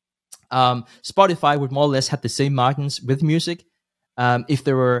 Spotify would more or less have the same margins with music if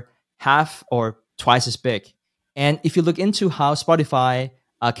they were half or twice as big. And if you look into how Spotify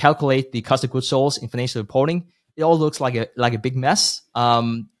calculate the cost of goods sold in financial reporting, it all looks like a big mess.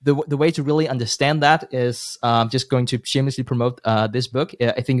 The way to really understand that is just going to shamelessly promote this book.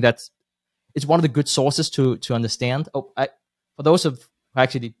 I think it's one of the good sources to understand. Oh, for those of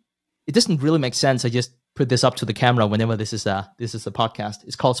actually, it doesn't really make sense. I just put this up to the camera whenever this is a podcast.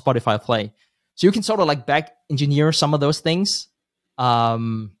 It's called Spotify Play. So you can sort of like back engineer some of those things.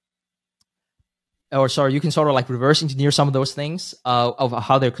 You can sort of like reverse engineer some of those things of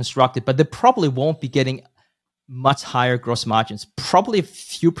how they're constructed, but they probably won't be getting much higher gross margins, probably a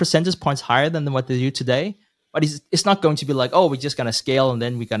few percentage points higher than what they do today. But it's not going to be like, oh, we're just going to scale and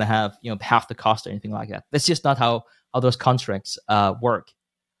then we're going to have, half the cost or anything like that. That's just not how those contracts work.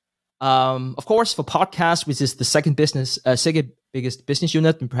 Of course, for podcasts, which is the second biggest business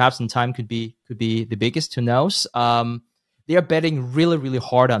unit, and perhaps in time could be the biggest, who knows? They are betting really, really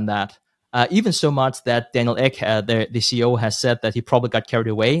hard on that. Even so much that Daniel Ek, the CEO, has said that he probably got carried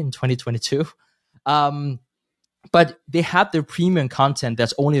away in 2022. But they have their premium content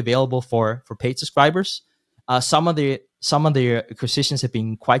that's only available for paid subscribers. Some of their acquisitions have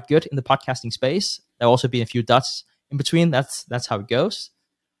been quite good in the podcasting space. There will also be a few dots in between. That's how it goes.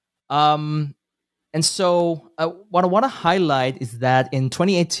 And so what I want to highlight is that in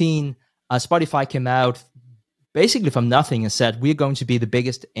 2018, Spotify came out basically from nothing and said, we're going to be the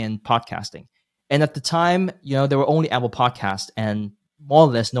biggest in podcasting. And at the time, there were only Apple Podcasts and more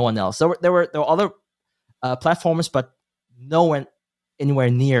or less no one else. There were other platforms, but no one anywhere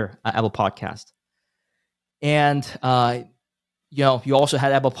near Apple Podcast. And you also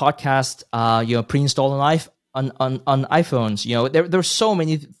had Apple Podcast, pre-installed on iPhones. There's so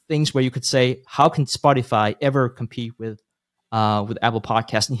many things where you could say, how can Spotify ever compete with Apple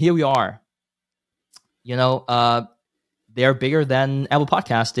Podcast? And here we are. They're bigger than Apple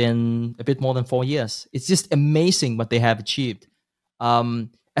Podcast in a bit more than 4 years. It's just amazing what they have achieved. As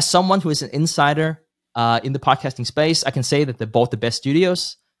someone who is an insider in the podcasting space, I can say that they bought the best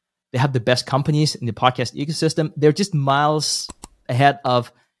studios. They have the best companies in the podcast ecosystem. They're just miles ahead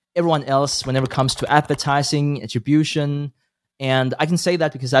of everyone else whenever it comes to advertising, attribution. And I can say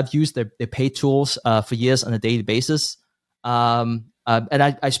that because I've used their paid tools for years on a daily basis. And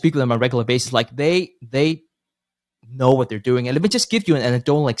I speak with them on a regular basis. Like they know what they're doing. And let me just give you an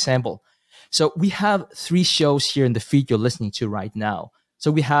anecdotal example. So we have 3 shows here in the feed you're listening to right now.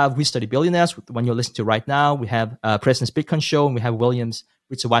 So we have We Study Billionaires, the one you're listening to right now. We have President's Bitcoin Show, and we have Williams'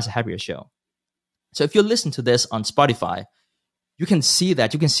 Richer, Wiser, Happier Show. So if you listen to this on Spotify, you can see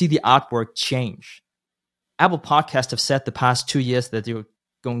that. You can see the artwork change. Apple Podcasts have said the past 2 years that they're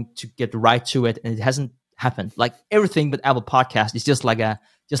going to get right to it, and it hasn't happened. Like everything with Apple Podcasts is just like a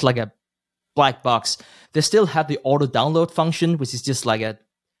black box. They still have the auto download function, which is just like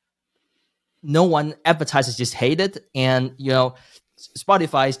no one advertisers just hate it, and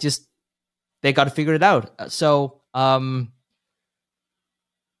Spotify is just, they got to figure it out. So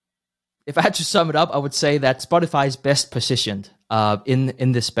if I had to sum it up, I would say that Spotify is best positioned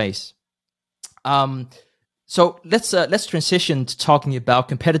in this space. So let's transition to talking about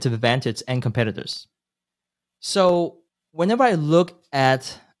competitive advantage and competitors. So whenever I look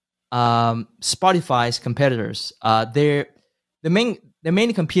at Spotify's competitors, they're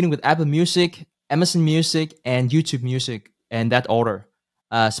mainly competing with Apple Music, Amazon Music, and YouTube Music in that order.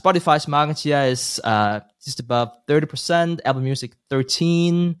 Spotify's market share is just above 30%, Apple Music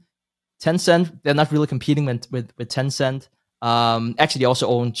 13%, Tencent, they're not really competing with Tencent. Actually, they also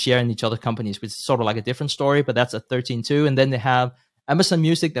own share in each other companies, which is sort of like a different story, but that's at 13 too. And then they have Amazon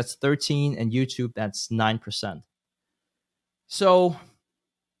Music, that's 13, and YouTube, that's 9%. So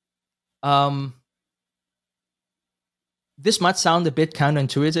this might sound a bit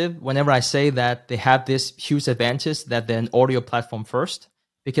counterintuitive whenever I say that they have this huge advantage that they're an audio platform first,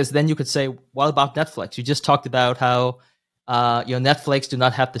 because then you could say, what about Netflix? You just talked about how Netflix do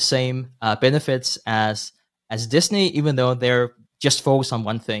not have the same benefits as Disney, even though they're just focused on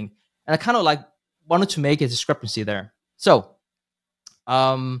one thing. And I kind of wanted to make a discrepancy there. So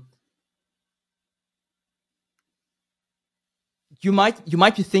you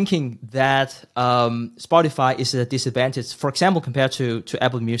might be thinking that Spotify is at a disadvantage, for example, compared to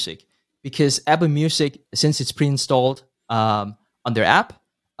Apple Music, because Apple Music, since it's pre-installed on their app,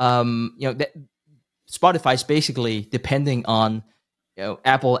 Spotify is basically depending on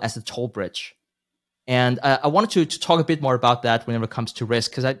Apple as a toll bridge. And I wanted to talk a bit more about that whenever it comes to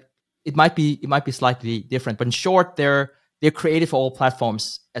risk, because it might be slightly different. But in short, they're created for all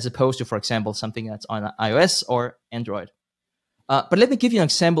platforms, as opposed to, for example, something that's on iOS or Android. But let me give you an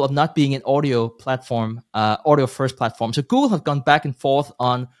example of not being an audio platform, audio first platform. So Google have gone back and forth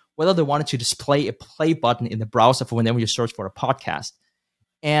on whether they wanted to display a play button in the browser for whenever you search for a podcast.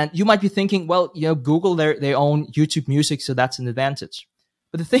 And you might be thinking, well, Google, they own YouTube Music, so that's an advantage.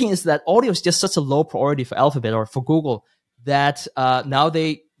 But the thing is that audio is just such a low priority for Alphabet or for Google that now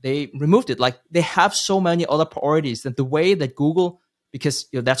they they removed it. Like, they have so many other priorities that the way that Google, because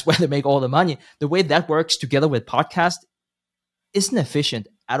that's where they make all the money, the way that works together with podcast isn't efficient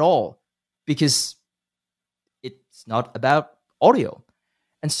at all, because it's not about audio.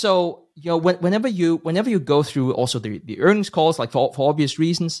 And so, whenever you go through also the earnings calls, like for obvious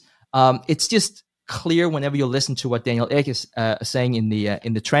reasons, it's just clear whenever you listen to what Daniel Ek is saying in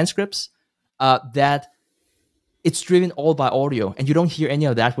the transcripts, that it's driven all by audio, and you don't hear any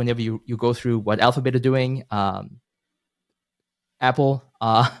of that whenever you go through what Alphabet are doing, Apple,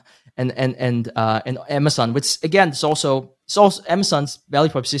 and Amazon. Which again, it's also Amazon's value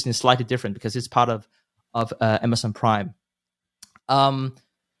proposition is slightly different because it's part of Amazon Prime.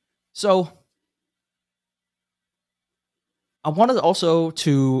 So I wanted also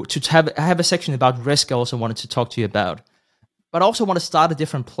to have a section about risk. I also wanted to talk to you about, but I also want to start a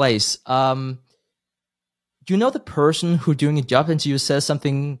different place. Do you know the person who doing a job interview says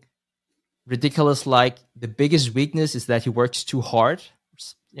something ridiculous like the biggest weakness is that he works too hard?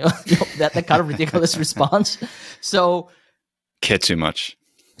 That kind of ridiculous response. So care too much,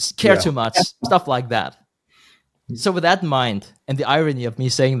 too much, stuff like that. So with that in mind, and the irony of me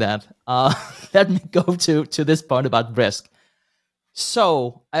saying that, let me go to this point about risk.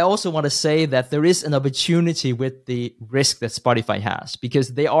 So I also want to say that there is an opportunity with the risk that Spotify has,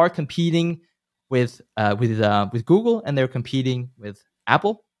 because they are competing with Google, and they're competing with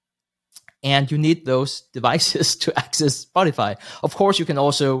Apple, and you need those devices to access Spotify. Of course, you can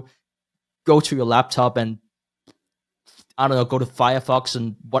also go to your laptop and, I don't know, go to Firefox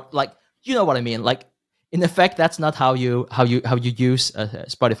and what I mean. Like, in effect, that's not how you use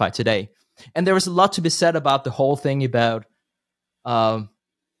Spotify today. And there is a lot to be said about the whole thing about the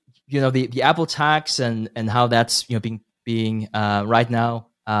Apple tax and how that's being right now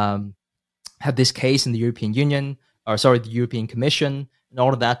have this case in the European Union, the European Commission and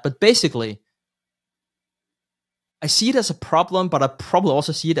all of that. But basically, I see it as a problem, but I probably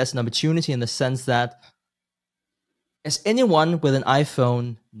also see it as an opportunity in the sense that, as anyone with an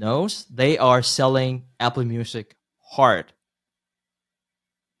iPhone knows, they are selling Apple Music hard.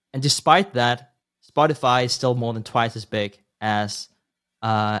 And despite that, Spotify is still more than twice as big as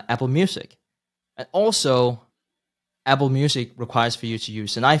Apple Music. And also, Apple Music requires for you to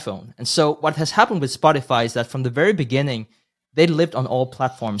use an iPhone. And so what has happened with Spotify is that from the very beginning, they lived on all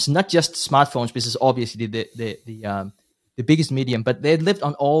platforms, not just smartphones, which is obviously the biggest medium, but they lived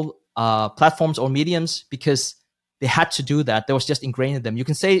on all platforms or mediums because they had to do that. That was just ingrained in them. You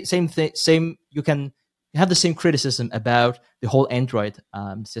can say you can have the same criticism about the whole Android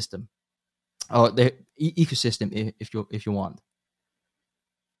system or the ecosystem if you want.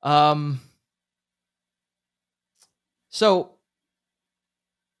 So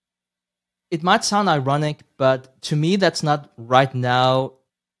it might sound ironic, but to me, that's not right now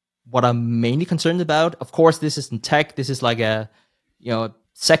what I'm mainly concerned about. Of course, this isn't tech. This is like a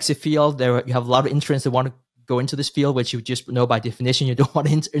sexy field. There you have a lot of interns that want to go into this field, which you just know by definition you don't want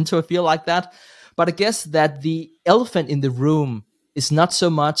into a field like that. But I guess that the elephant in the room is not so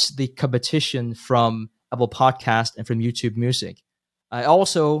much the competition from Apple Podcast and from YouTube Music. I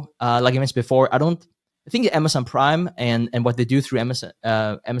also, like I mentioned before, I think Amazon Prime and what they do through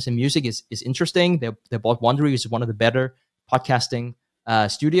Amazon Music is interesting. They bought Wondery, which is one of the better podcasting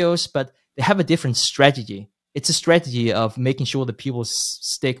studios, but they have a different strategy. It's a strategy of making sure that people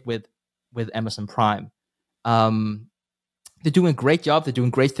stick with Amazon Prime. They're doing a great job. They're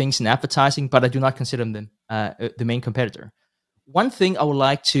doing great things in advertising, but I do not consider them the main competitor. One thing I would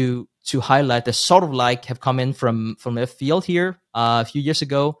like to highlight that sort of like have come in from a field here a few years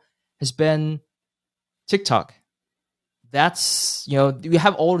ago has been TikTok. That's, we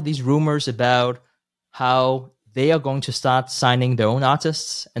have all of these rumors about how they are going to start signing their own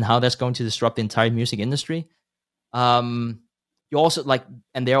artists and how that's going to disrupt the entire music industry. You also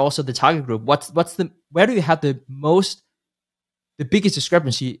and they're also the target group. Where do you have the biggest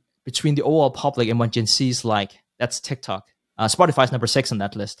discrepancy between the overall public and what Gen Z is like? That's TikTok. Spotify's number 6 on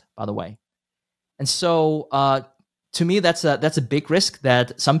that list, by the way. And so, to me, that's a big risk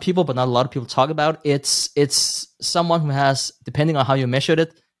that some people, but not a lot of people, talk about. It's someone who has, depending on how you measured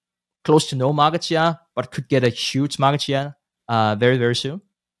it, close to no market share, but could get a huge market share very, very soon.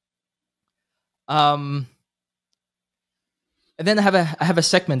 And then I have a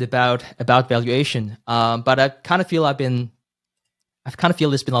segment about valuation, but I kind of feel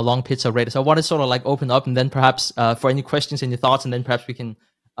it's been a long pitch already. So I want to sort of like open up, and then perhaps for any questions and your thoughts, and then perhaps we can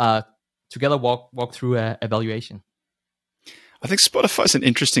together walk through a valuation. I think Spotify's an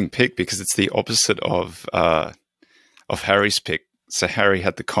interesting pick because it's the opposite of Harry's pick. So Harry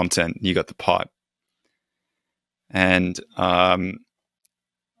had the content, and you got the pipe. And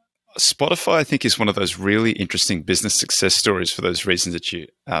Spotify, I think, is one of those really interesting business success stories for those reasons that you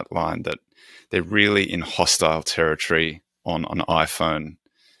outlined, that they're really in hostile territory on iPhone,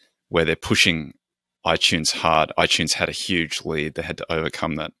 where they're pushing iTunes hard. iTunes had a huge lead. They had to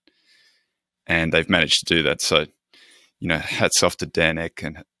overcome that. And they've managed to do that. So, hats off to Dan Eck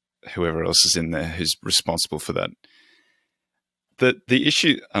and whoever else is in there who's responsible for that. The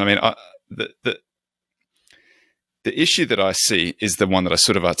issue, the issue that I see is the one that I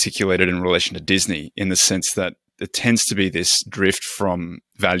sort of articulated in relation to Disney, in the sense that there tends to be this drift from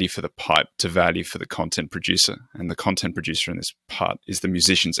value for the pipe to value for the content producer. And the content producer in this part is the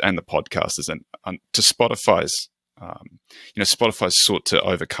musicians and the podcasters. And to Spotify's, Spotify's sought to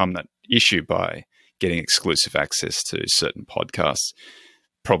overcome that issue by getting exclusive access to certain podcasts.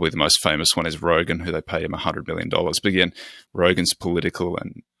 Probably the most famous one is Rogan, who they pay him $100 million. But again, Rogan's political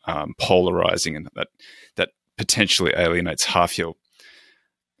and polarizing, and that potentially alienates half your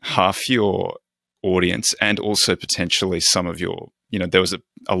audience, and also potentially some of your, there was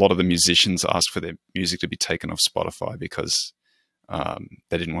a lot of the musicians asked for their music to be taken off Spotify because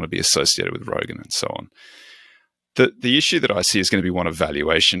they didn't want to be associated with Rogan and so on. The issue that I see is going to be one of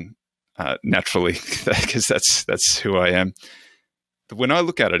valuation, naturally, because that's who I am. When I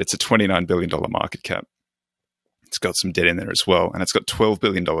look at it, it's a $29 billion market cap. It's got some debt in there as well, and it's got $12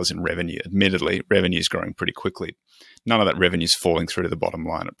 billion in revenue. Admittedly, revenue is growing pretty quickly. None of that revenue is falling through to the bottom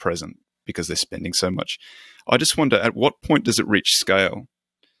line at present because they're spending so much. I just wonder, at what point does it reach scale?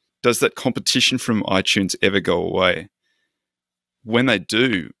 Does that competition from iTunes ever go away? When they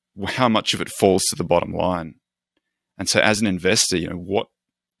do, how much of it falls to the bottom line? And so as an investor, what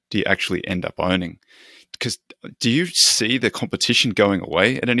do you actually end up owning? Because do you see the competition going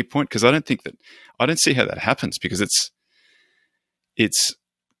away at any point? Because I don't see how that happens, because it's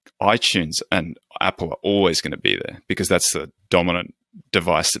iTunes and Apple are always going to be there because that's the dominant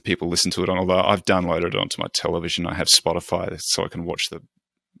device that people listen to it on. Although I've downloaded it onto my television, I have Spotify so I can watch the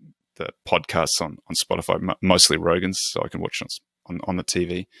podcasts on Spotify, mostly Rogan's, so I can watch on the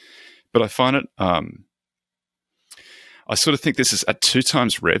TV. But I find it, I sort of think this is at 2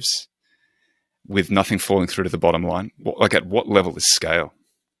 times revs, with nothing falling through to the bottom line. Like, at what level is scale?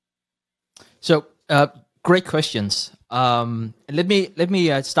 So, great questions. Let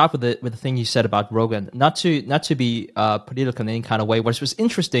me start with the thing you said about Rogan. Not to be political in any kind of way. What was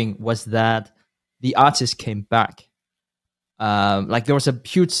interesting was that the artist came back. Like, there was a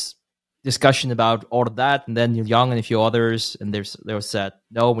huge discussion about all of that, and then Neil Young and a few others, and they were said,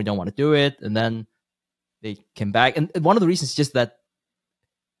 no, we don't want to do it, and then they came back. And one of the reasons is just that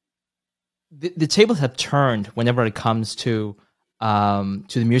the tables have turned whenever it comes to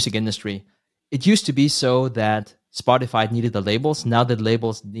the music industry. It used to be so that Spotify needed the labels. Now the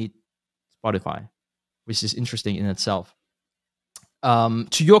labels need Spotify, which is interesting in itself. To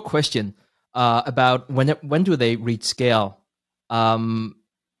your question about when do they reach scale,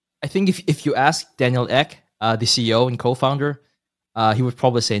 I think if you ask Daniel Ek, the CEO and co-founder, he would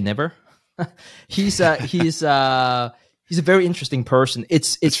probably say never. He's a very interesting person.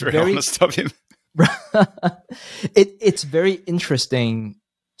 It's very honest of him. It's very interesting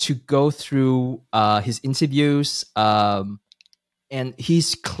to go through his interviews, and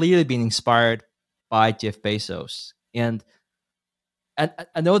he's clearly been inspired by Jeff Bezos. And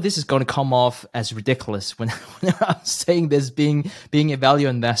I know this is going to come off as ridiculous when I'm saying this, being a value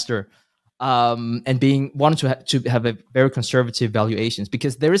investor, and wanting to have a very conservative valuations,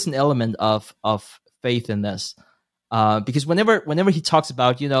 because there is an element of faith in this. Because whenever he talks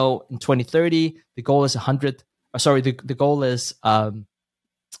about, in 2030 the goal is the goal is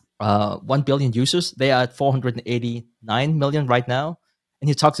 1 billion users. They are at 489 million right now, and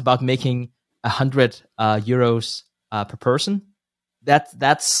he talks about making 100 euros per person.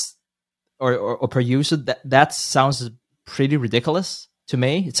 That's or per user. That sounds pretty ridiculous to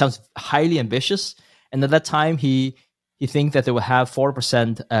me. It sounds highly ambitious. And at that time, he thinks that they will have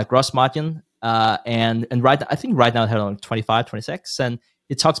 4% gross margin. And I think right now it had on 25, 26, and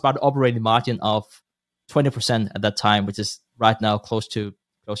it talks about operating margin of 20% at that time, which is right now close to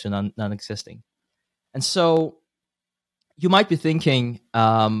non-existing. And so you might be thinking,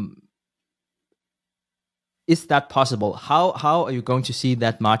 is that possible? How are you going to see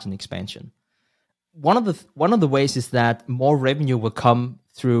that margin expansion? One of the ways is that more revenue will come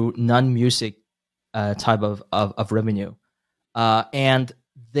through non-music type of revenue, and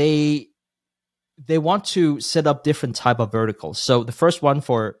they want to set up different type of verticals. So the first one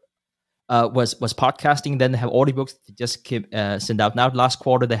was podcasting. Then they have audiobooks that just send out. Now last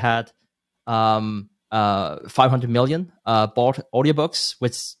quarter they had 500 million bought audiobooks,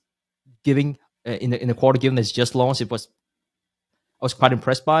 which giving in the quarter given that's just launched, I was quite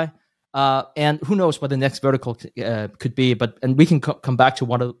impressed by. And who knows what the next vertical could be, and we can come back to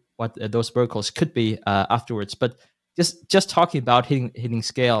what those verticals could be afterwards. But just talking about hitting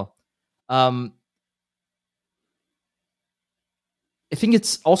scale, I think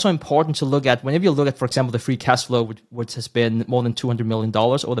it's also important to look at, whenever you look at, for example, the free cash flow, which has been more than $200 million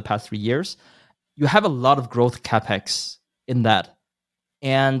over the past 3 years, you have a lot of growth capex in that.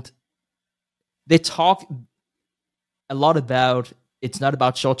 And they talk a lot about, it's not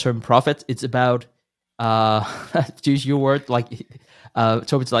about short-term profit. It's about, to use your word, like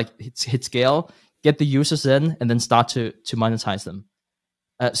Toby's like, hit scale, get the users in, and then start to monetize them.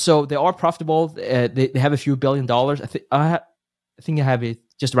 So they are profitable. They have a few $1 billion. I think I have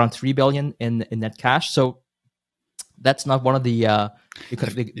just around $3 billion in net cash. So that's not one of the.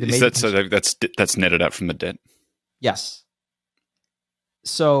 Is that so? That's netted out from the debt. Yes.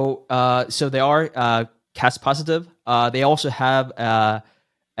 So they are cash positive. They also have a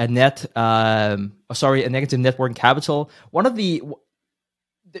negative net working capital.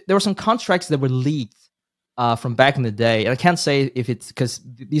 There were some contracts that were leaked from back in the day, and I can't say if it's because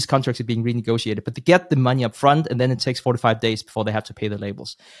these contracts are being renegotiated, but they get the money up front, and then it takes 45 days before they have to pay the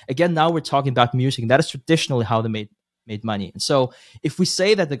labels. Again, now we're talking about music, and that is traditionally how they made money. And so if we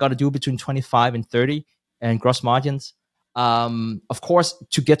say that they're going to do between 25 and 30 and gross margins, of course,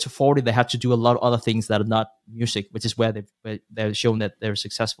 to get to 40, they have to do a lot of other things that are not music, which is where they've shown that they're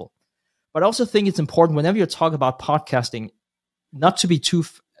successful. But I also think it's important, whenever you talk about podcasting, not to be too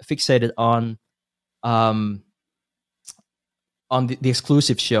fixated on the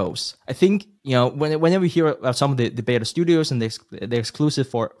exclusive shows. I think, whenever we hear about some of the beta studios and they're exclusive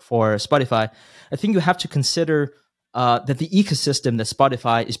for Spotify, I think you have to consider that the ecosystem that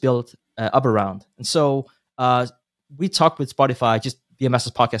Spotify is built up around. And so we talked with Spotify, just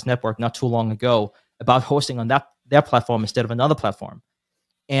BMS's podcast network, not too long ago, about hosting on their platform instead of another platform,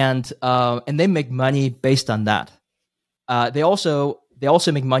 and they make money based on that. They also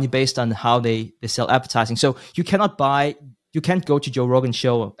make money based on how they sell advertising. So you can't go to Joe Rogan's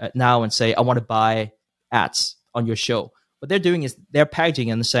show now and say, I want to buy ads on your show. What they're doing is they're packaging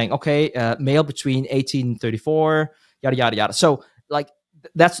and saying, okay, male between 18 and 34, yada, yada, yada. So like,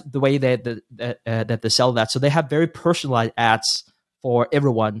 that's the way that they sell that. So they have very personalized ads for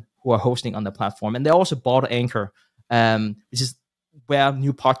everyone who are hosting on the platform. And they also bought Anchor, which is where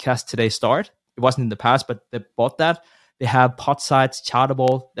new podcasts today start. It wasn't in the past, but they bought that. They have Podsites,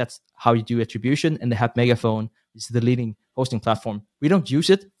 Chartable. That's how you do attribution. And they have Megaphone, which is the leading hosting platform. We don't use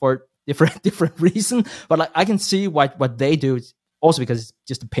it for different reason, but like I can see what they do. It's also because it's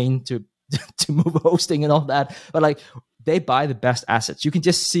just a pain to move hosting and all that. But like, they buy the best assets. You can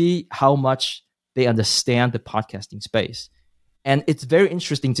just see how much they understand the podcasting space. And it's very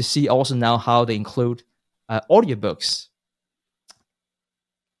interesting to see also now how they include audiobooks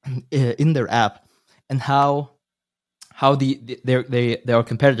in their app, and how their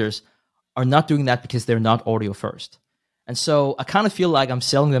competitors are not doing that because they're not audio first. And so I kind of feel like I'm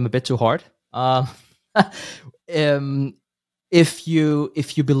selling them a bit too hard. If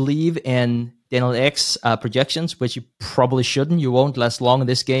you believe in Daniel X projections, which you probably shouldn't, you won't last long in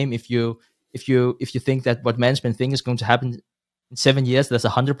this game. If you think that what management think is going to happen in 7 years, there's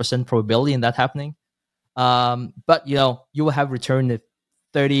 100% probability in that happening. But you will have return of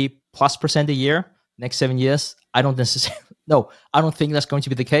 30+% a year next 7 years. I don't think that's going to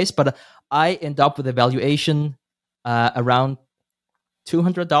be the case. But I end up with a valuation around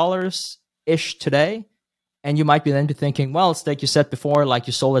 $200 ish today. And you might be thinking, well, it's like you said before, like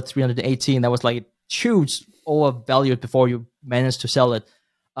you sold at 318. That was like huge overvalued before you managed to sell it.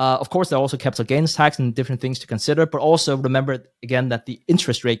 Of course, there are also capital gains tax and different things to consider. But also remember, again, that the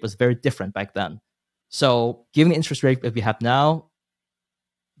interest rate was very different back then. So given the interest rate that we have now,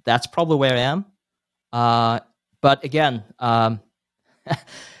 that's probably where I am. But again, like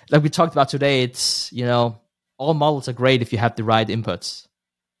we talked about today, it's, all models are great if you have the right inputs.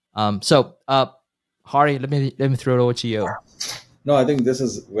 Hari, let me throw it over to you. No, I think this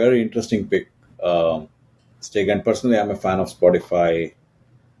is very interesting pick, Stig. And personally, I'm a fan of Spotify.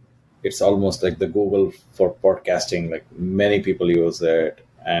 It's almost like the Google for podcasting. Like many people use it,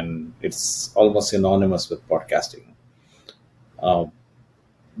 and it's almost synonymous with podcasting.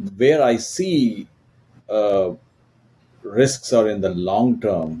 Where I see risks are in the long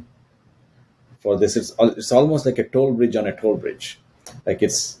term for this. It's almost like a toll bridge on a toll bridge. Like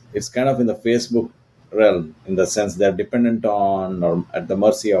it's kind of in the Facebook realm, in the sense they're dependent on or at the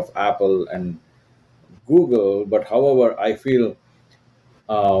mercy of Apple and Google. But however, I feel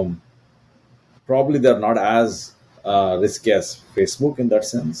probably they're not as risky as Facebook in that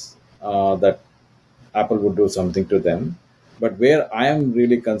sense, that Apple would do something to them. But where I am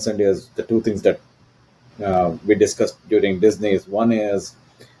really concerned is the two things that we discussed during Disney. Is one is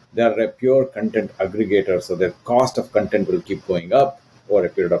they are a pure content aggregator, so their cost of content will keep going up over a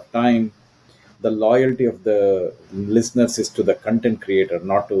period of time. The loyalty of the listeners is to the content creator,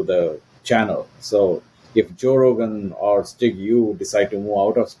 not to the channel. So if Joe Rogan or Stig, you decide to move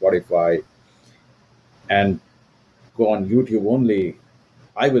out of Spotify and go on YouTube only,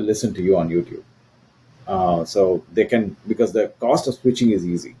 I will listen to you on YouTube. So they can, because the cost of switching is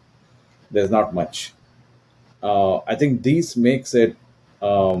easy. There's not much. I think this makes it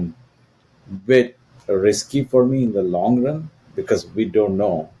bit risky for me in the long run because we don't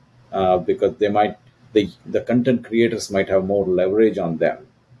know. Because the content creators might have more leverage on them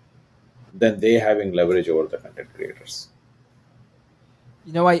than they having leverage over the content creators.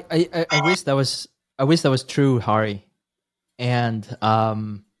 You know, I wish that was true, Hari, and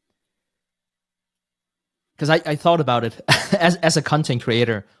because I thought about it as a content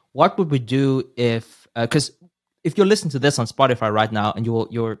creator, what would we do if because if you're listening to this on Spotify right now and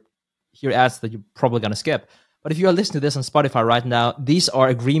you're hear ads that you're probably gonna skip, but if you're listening to this on Spotify right now, these are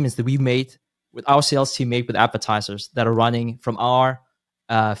agreements that we made with our sales team, made with advertisers that are running from our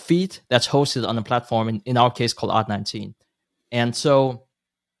feed that's hosted on a platform in our case called Art19, and so.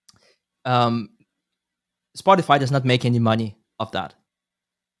 Spotify does not make any money of that.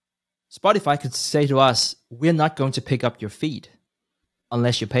 Spotify could say to us, we're not going to pick up your feed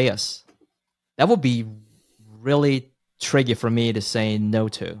unless you pay us. That would be really tricky for me to say no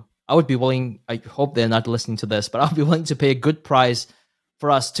to. I would be willing, I hope they're not listening to this, but I'll be willing to pay a good price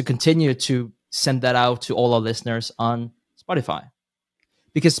for us to continue to send that out to all our listeners on Spotify.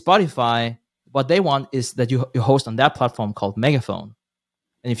 Because Spotify, what they want is that you host on that platform called Megaphone.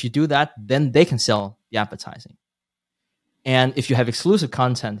 And if you do that, then they can sell the advertising. And if you have exclusive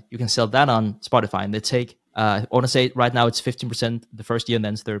content, you can sell that on Spotify. And they take, I want to say right now it's 15% the first year and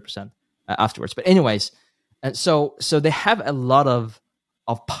then it's 30% afterwards. But anyways, and so they have a lot of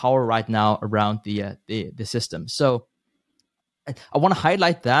power right now around the system. So I want to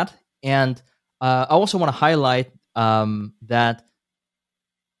highlight that. And I also want to highlight that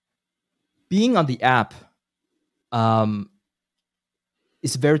being on the app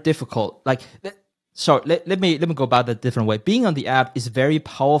is very difficult. Like, so let me go about that a different way. Being on the app is very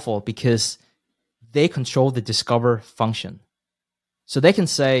powerful because they control the discover function. So they can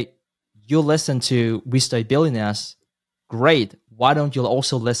say, you listen to We Study Billionaires, great. Why don't you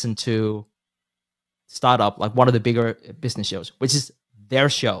also listen to Startup, like one of the bigger business shows, which is their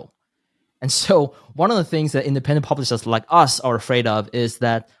show. And so one of the things that independent publishers like us are afraid of is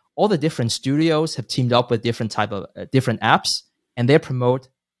that all the different studios have teamed up with different type of different apps, and they promote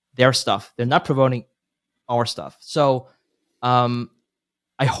their stuff. They're not promoting our stuff. So I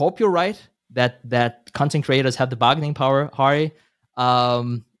hope you're right that content creators have the bargaining power, Hari.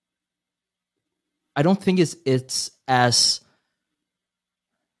 I don't think it's as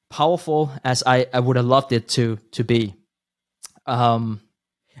powerful as I would have loved it to be. The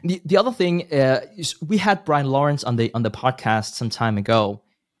other thing is we had Brian Lawrence on the podcast some time ago,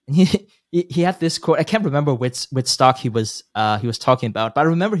 and he had this quote. I can't remember which stock he was talking about, but I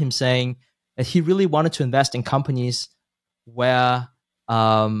remember him saying that he really wanted to invest in companies where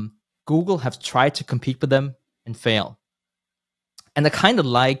Google have tried to compete with them and fail. And I kind of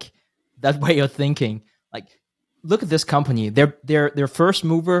like that way of thinking. Like, look at this company. They're first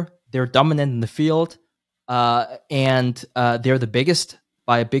mover. They're dominant in the field, and they're the biggest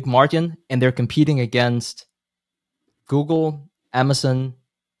by a big margin. And they're competing against Google, Amazon,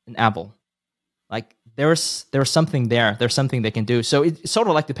 and Apple. Like, there's something there. There's something they can do. So it sort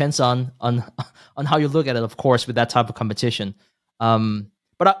of like depends on how you look at it, of course, with that type of competition.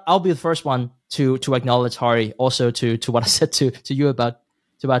 But I'll be the first one to acknowledge, Hari, also to what I said to you about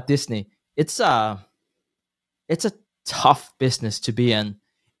Disney. It's a tough business to be in,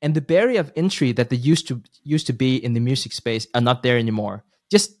 and the barrier of entry that they used to be in the music space are not there anymore.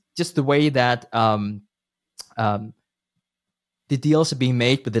 Just the way that the deals are being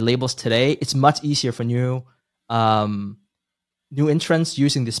made with the labels today, it's much easier for new entrants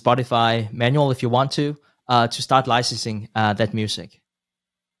using the Spotify manual, if you want to start licensing that music.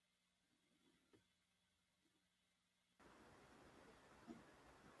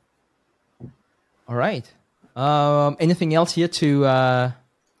 All right. Anything else here to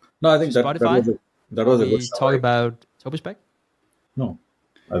No, I think that was a good summary. Talk about Toby's back? No,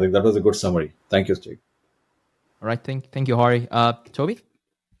 I think that was a good summary. Thank you, Stig. All right. Thank you, Hari. Toby?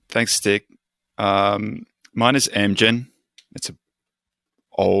 Thanks, Stig. Mine is Amgen. It's an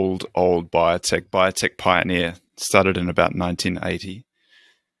old biotech pioneer. Started in about 1980.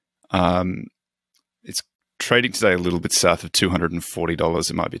 It's trading today a little bit south of $240.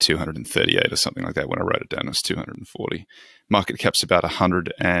 It might be 238 or something like that. When I wrote it down, it was 240. Market cap's about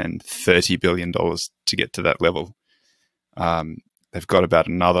 $130 billion to get to that level. They've got about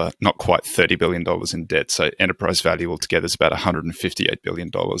another, not quite $30 billion in debt. So enterprise value altogether is about $158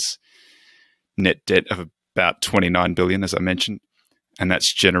 billion. Net debt of about $29 billion, as I mentioned. And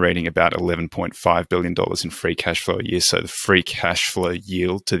that's generating about $11.5 billion in free cash flow a year. So the free cash flow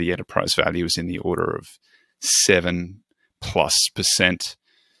yield to the enterprise value is in the order of 7+%.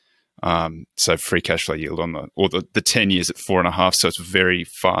 So free cash flow yield on the 10 years at 4.5. So it's very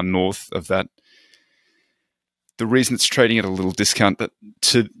far north of that. The reason it's trading at a little discount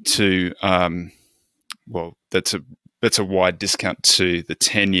that's a wide discount to the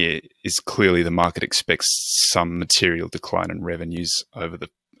 10-year is clearly the market expects some material decline in revenues over the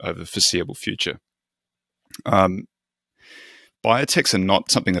foreseeable future. Biotechs are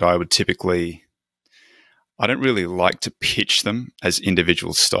not something that I would typically. I don't really like to pitch them as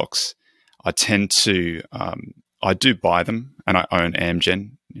individual stocks. I tend to. I do buy them, and I own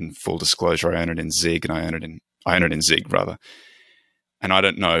Amgen. In full disclosure, I own it in Zig, and I own it in Zig rather. And I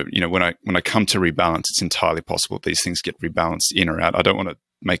don't know, when I come to rebalance, it's entirely possible these things get rebalanced in or out. I don't want to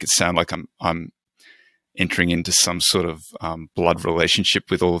make it sound like I'm entering into some sort of blood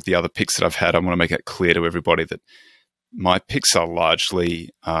relationship with all of the other picks that I've had. I want to make it clear to everybody that my picks are largely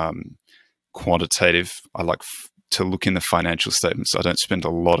quantitative. I like to look in the financial statements. I don't spend a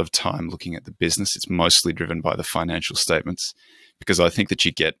lot of time looking at the business. It's mostly driven by the financial statements because I think that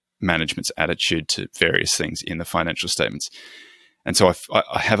you get management's attitude to various things in the financial statements. And so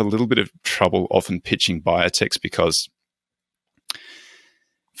I have a little bit of trouble often pitching biotechs because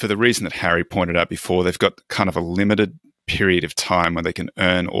for the reason that Harry pointed out before, they've got kind of a limited period of time where they can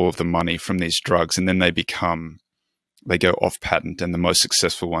earn all of the money from these drugs, and then they go off patent, and the most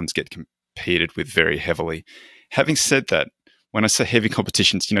successful ones get competed with very heavily. Having said that, when I say heavy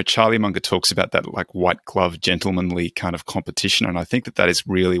competitions, Charlie Munger talks about that like white glove, gentlemanly kind of competition, and I think that is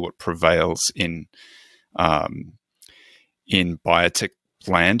really what prevails in biotech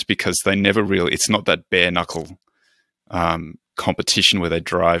land, because they never really, it's not that bare knuckle competition where they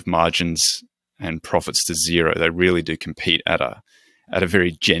drive margins and profits to zero. They really do compete at a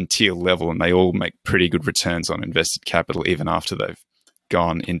very genteel level, and they all make pretty good returns on invested capital even after they've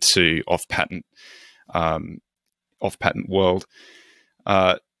gone into off-patent world.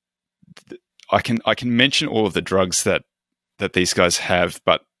 I can mention all of the drugs that these guys have,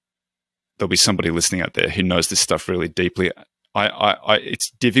 but there'll be somebody listening out there who knows this stuff really deeply.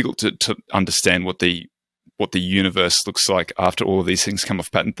 It's difficult to understand what the universe looks like after all of these things come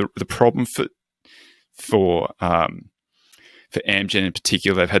off patent. The problem for Amgen in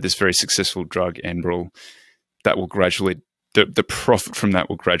particular, they've had this very successful drug, Enbrel, that will gradually, the profit from that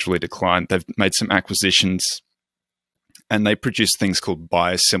will gradually decline. They've made some acquisitions, and they produce things called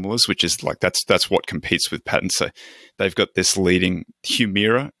biosimilars, which is like that's what competes with patents. So they've got this leading,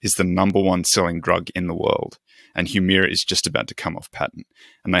 Humira is the #1 selling drug in the world, and Humira is just about to come off patent.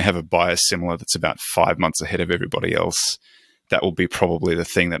 And they have a biosimilar that's about 5 months ahead of everybody else. That will be probably the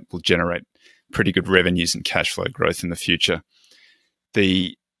thing that will generate pretty good revenues and cash flow growth in the future.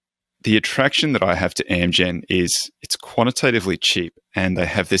 The attraction that I have to Amgen is it's quantitatively cheap, and they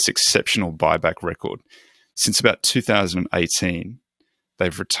have this exceptional buyback record. Since about 2018,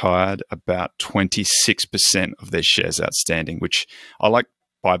 they've retired about 26% of their shares outstanding, which I like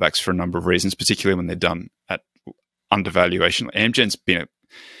buybacks for a number of reasons, particularly when they're done at undervaluation. Amgen's been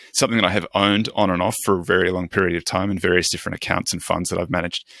something that I have owned on and off for a very long period of time in various different accounts and funds that I've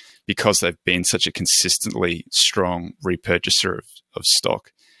managed, because they've been such a consistently strong repurchaser of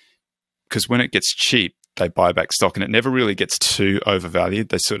stock. Because when it gets cheap, they buy back stock, and it never really gets too overvalued.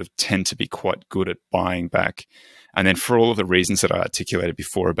 They sort of tend to be quite good at buying back. And then for all of the reasons that I articulated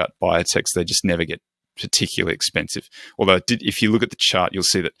before about biotechs, they just never get particularly expensive. Although if you look at the chart, you'll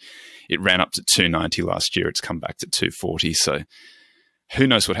see that it ran up to 290 last year. It's come back to 240. So who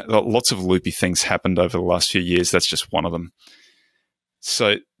knows lots of loopy things happened over the last few years. That's just one of them.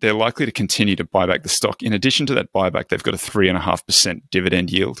 So they're likely to continue to buy back the stock. In addition to that buyback, they've got a 3.5%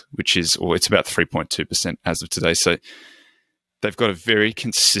 dividend yield, it's about 3.2% as of today. So they've got a very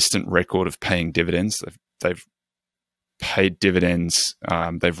consistent record of paying dividends. They've paid dividends.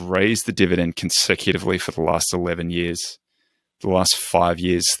 They've raised the dividend consecutively for the last 11 years. The last 5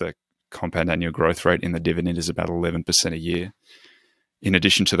 years, the compound annual growth rate in the dividend is about 11% a year. In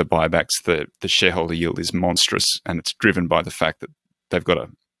addition to the buybacks, the shareholder yield is monstrous, and it's driven by the fact that they've got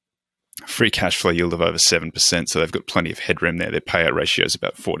free cash flow yield of over 7%. So they've got plenty of headroom there. Their payout ratio is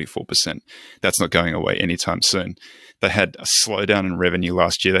about 44%. That's not going away anytime soon. They had a slowdown in revenue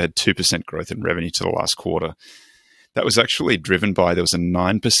last year. They had 2% growth in revenue to the last quarter. That was actually driven by, there was a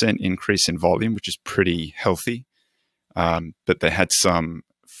 9% increase in volume, which is pretty healthy. But they had some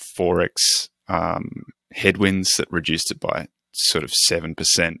Forex headwinds that reduced it by sort of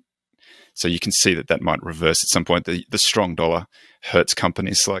 7%. So you can see that that might reverse at some point. The strong dollar hurts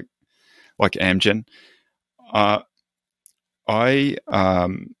companies like Amgen. I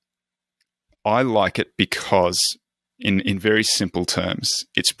like it because in very simple terms,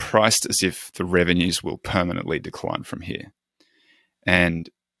 it's priced as if the revenues will permanently decline from here. And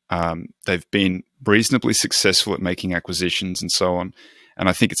they've been reasonably successful at making acquisitions and so on. And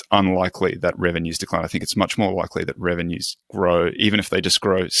I think it's unlikely that revenues decline. I think it's much more likely that revenues grow. Even if they just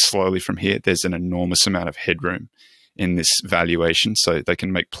grow slowly from here, there's an enormous amount of headroom in this valuation. So they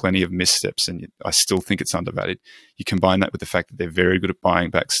can make plenty of missteps, and I still think it's undervalued. You combine that with the fact that they're very good at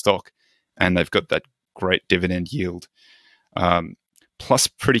buying back stock, and they've got that great dividend yield, plus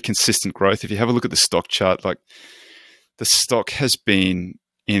pretty consistent growth. If you have a look at the stock chart, like the stock has been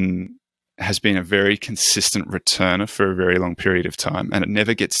a very consistent returner for a very long period of time, and it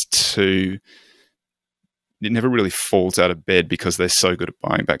never really falls out of bed because they're so good at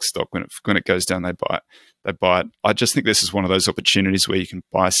buying back stock. When it goes down, they buy it. I just think this is one of those opportunities where you can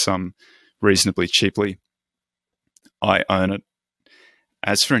buy some reasonably cheaply. I own it.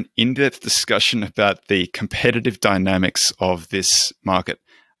 As for an in-depth discussion about the competitive dynamics of this market,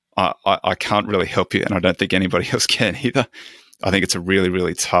 I can't really help you, and I don't think anybody else can either. I think it's a really,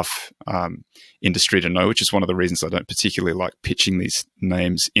 really tough industry to know, which is one of the reasons I don't particularly like pitching these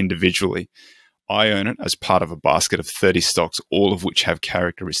names individually. I own it as part of a basket of 30 stocks, all of which have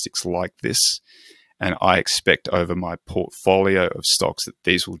characteristics like this. And I expect over my portfolio of stocks that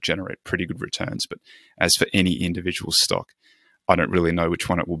these will generate pretty good returns. But as for any individual stock, I don't really know which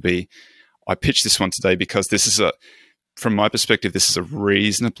one it will be. I pitched this one today because from my perspective, this is a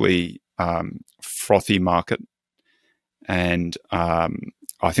reasonably frothy market. And I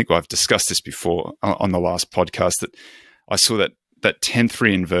think I've discussed this before on the last podcast, that I saw that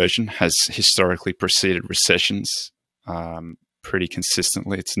 10-3 inversion has historically preceded recessions pretty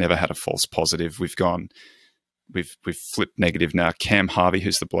consistently. It's never had a false positive. We've flipped negative now. Cam Harvey,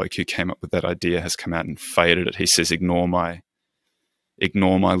 who's the bloke who came up with that idea, has come out and faded it. He says, ignore my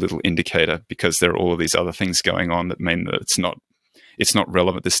little indicator, because there are all of these other things going on that mean that it's not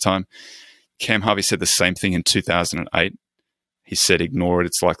relevant this time. Cam Harvey said the same thing in 2008. He said, ignore it.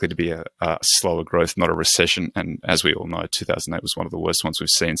 It's likely to be a slower growth, not a recession. And as we all know, 2008 was one of the worst ones we've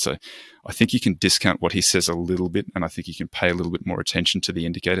seen. So I think you can discount what he says a little bit, and I think you can pay a little bit more attention to the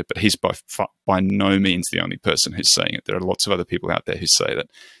indicator. But he's by no means the only person who's saying it. There are lots of other people out there who say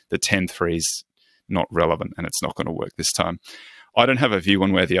that the 10-3 is not relevant and it's not going to work this time. I don't have a view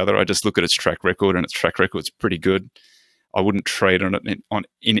one way or the other. I just look at its track record, and its track record's pretty good. I wouldn't trade on it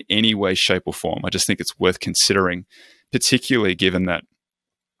in any way, shape, or form. I just think it's worth considering, particularly given that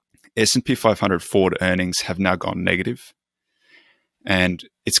S&P 500 forward earnings have now gone negative. And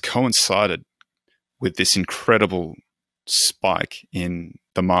it's coincided with this incredible spike in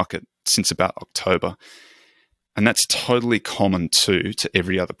the market since about October. And that's totally common to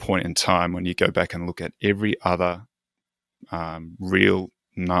every other point in time when you go back and look at every other real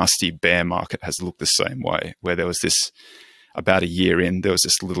nasty bear market has looked the same way, where there was this, about a year in, there was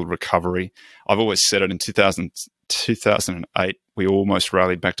this little recovery. I've always said it in 2008, we almost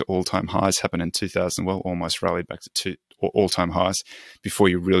rallied back to all-time highs. Happened in 2000, almost rallied back to all-time highs before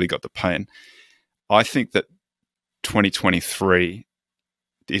you really got the pain. I think that 2023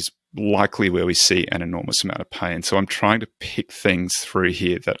 is likely where we see an enormous amount of pain. So I'm trying to pick things through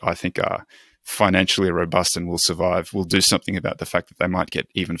here that I think are financially robust and will survive, will do something about the fact that they might get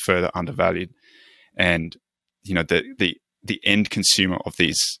even further undervalued. And, you know, the end consumer of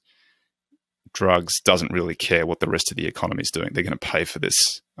these drugs doesn't really care what the rest of the economy is doing. They're going to pay for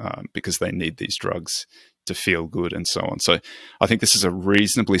this because they need these drugs to feel good and so on. So I think this is a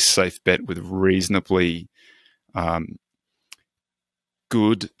reasonably safe bet with reasonably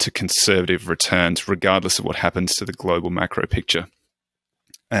good to conservative returns, regardless of what happens to the global macro picture.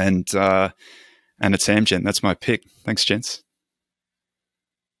 And it's Amgen. That's my pick. Thanks, gents.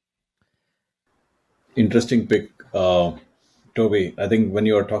 Interesting pick, Toby. I think when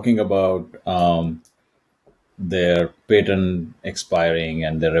you are talking about their patent expiring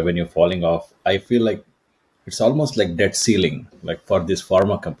and their revenue falling off, I feel like it's almost like debt ceiling, like for these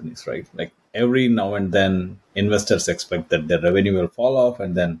pharma companies, right? Like every now and then investors expect that their revenue will fall off,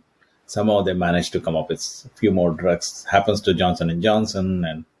 and then somehow they manage to come up with a few more drugs. Happens to Johnson & Johnson,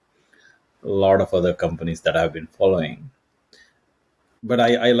 and a lot of other companies that I've been following. But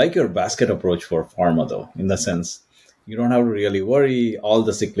I like your basket approach for pharma, though, in the sense you don't have to really worry. All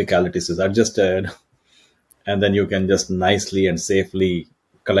the cyclicalities is adjusted, and then you can just nicely and safely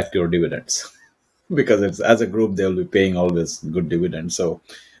collect your dividends because it's as a group they'll be paying always good dividends. So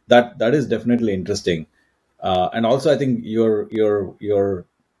that is definitely interesting. And also, I think you're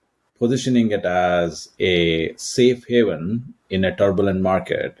positioning it as a safe haven in a turbulent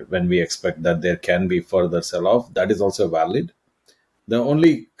market when we expect that there can be further sell-off. That is also valid. The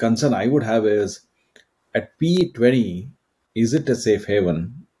only concern I would have is at P20, is it a safe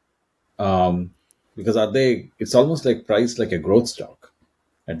haven? Because it's almost like priced like a growth stock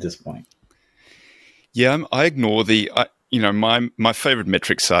at this point. Yeah, I ignore my favorite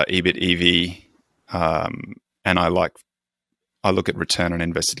metrics are EBIT, EV, and I look at return on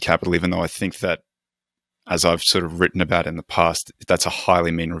invested capital, even though I think that, as I've sort of written about in the past, that's a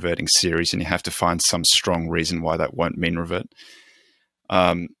highly mean reverting series, and you have to find some strong reason why that won't mean revert.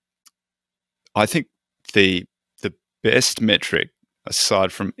 I think the best metric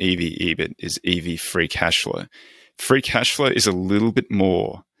aside from EV EBIT is EV free cash flow. Free cash flow is a little bit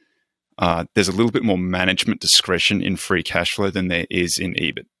more. There's a little bit more management discretion in free cash flow than there is in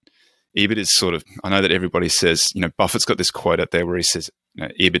EBIT. EBIT is sort of, I know that everybody says, Buffett's got this quote out there where he says,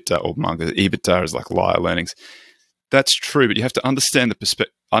 EBITDA or EBITDA is like liar earnings. That's true, but you have to understand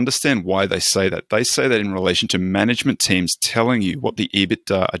understand why they say that. They say that in relation to management teams telling you what the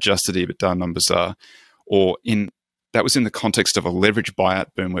EBITDA, adjusted EBITDA numbers are, that was in the context of a leverage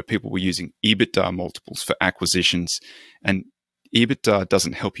buyout boom where people were using EBITDA multiples for acquisitions, and EBITDA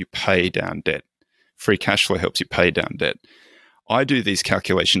doesn't help you pay down debt. Free cash flow helps you pay down debt. I do these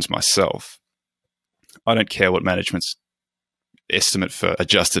calculations myself. I don't care what management's estimate for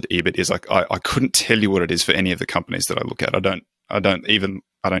adjusted EBIT is. Like I couldn't tell you what it is for any of the companies that I look at. I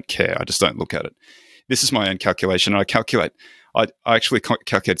don't care. I just don't look at it. This is my own calculation. I actually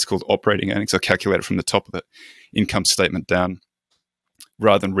calculate, it's called operating earnings. I calculate it from the top of the income statement down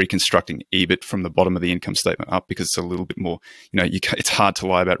rather than reconstructing EBIT from the bottom of the income statement up, because it's a little bit more, it's hard to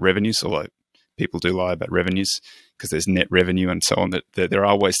lie about revenues, although people do lie about revenues because there's net revenue and so on. That there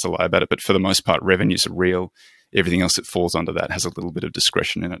are ways to lie about it, but for the most part, revenues are real. Everything else that falls under that has a little bit of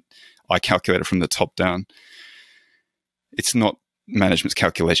discretion in it. I calculate it from the top down. It's not management's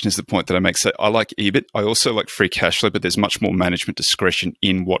calculation is the point that I make. So I like EBIT. I also like free cash flow, but there's much more management discretion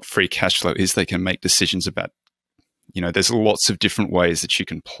in what free cash flow is. They can make decisions about, there's lots of different ways that you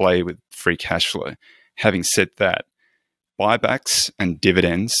can play with free cash flow. Having said that, buybacks and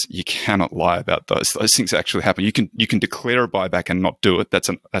dividends, you cannot lie about those. Those things actually happen. You can declare a buyback and not do it.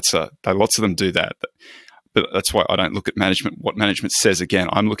 Lots of them do that. But that's why I don't look at management, what management says. Again,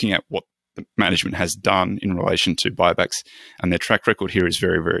 I'm looking at what the management has done in relation to buybacks, and their track record here is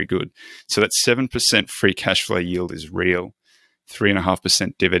very, very good. So that 7% free cash flow yield is real,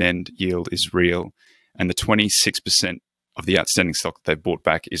 3.5% dividend yield is real, and the 26% of the outstanding stock that they bought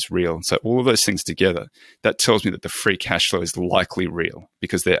back is real. So all of those things together, that tells me that the free cash flow is likely real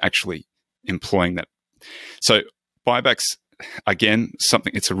because they're actually employing that. So buybacks, again,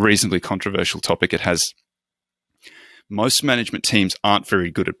 it's a reasonably controversial topic. Most management teams aren't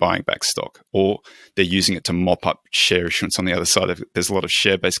very good at buying back stock, or they're using it to mop up share issuance on the other side. There's a lot of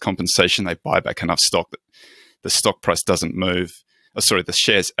share-based compensation. They buy back enough stock that the stock price doesn't move. The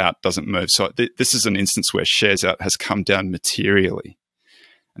shares out doesn't move. So this is an instance where shares out has come down materially.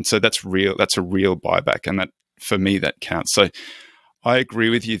 And so that's real. That's a real buyback. And that, for me, that counts. So I agree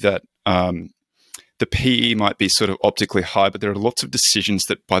with you that the PE might be sort of optically high, but there are lots of decisions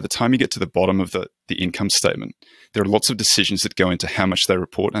that by the time you get to the bottom of the income statement, there are lots of decisions that go into how much they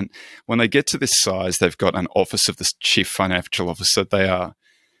report. And when they get to this size, they've got an office of the chief financial officer.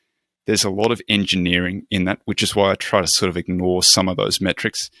 There's a lot of engineering in that, which is why I try to sort of ignore some of those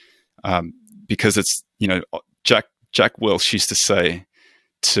metrics, because it's, Jack Welch used to say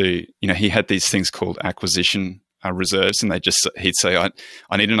he had these things called acquisition reserves, and he'd say,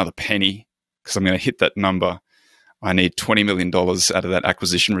 I need another penny because I'm going to hit that number. I need $20 million out of that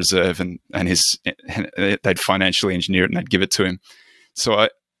acquisition reserve, and they'd financially engineer it and they'd give it to him. So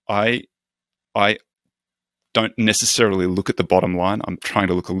I don't necessarily look at the bottom line. I'm trying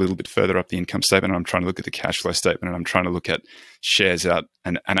to look a little bit further up the income statement. And I'm trying to look at the cash flow statement, and I'm trying to look at shares out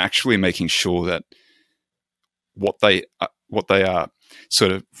and actually making sure that what they are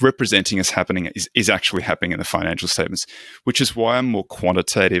sort of representing as happening is actually happening in the financial statements, which is why I'm more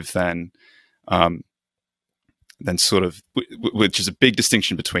quantitative than sort of, which is a big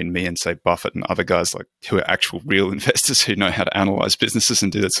distinction between me and, say, Buffett and other guys who are actual real investors who know how to analyze businesses and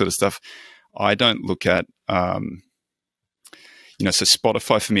do that sort of stuff. I don't look at, So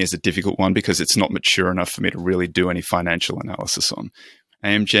Spotify for me is a difficult one because it's not mature enough for me to really do any financial analysis on.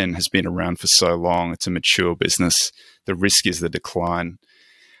 AMGen has been around for so long. It's a mature business. The risk is the decline.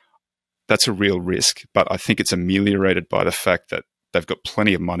 That's a real risk, but I think it's ameliorated by the fact that they've got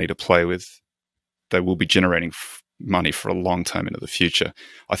plenty of money to play with. They will be generating money for a long time into the future.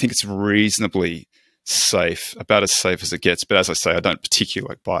 I think it's reasonably safe, about as safe as it gets. But as I say, I don't particularly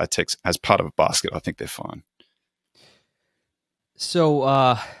like biotechs as part of a basket. I think they're fine.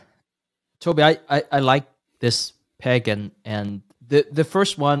 So, Toby, I like this peg, and the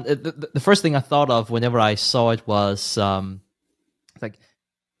first one, the first thing I thought of whenever I saw it was like,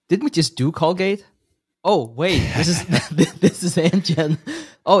 didn't we just do Colgate? Oh wait, this is this is Amgen.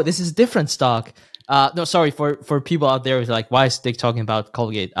 Oh, this is different stock. No, sorry for people out there who's like, why is Stig talking about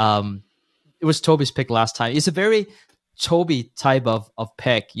Colgate? It was Toby's pick last time. It's a very Toby type of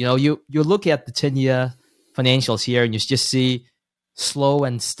pick. You look at the 10-year financials here, and you just see slow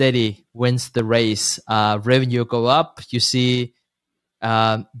and steady wins the race. Revenue go up. You see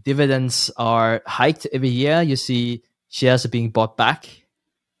dividends are hiked every year. You see shares are being bought back.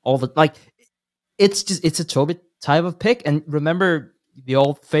 It's a Toby type of pick. And remember the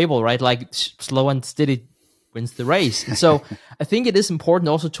old fable, right? Like slow and steady wins the race. And so I think it is important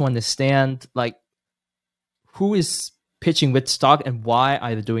also to understand like who is pitching with stock and why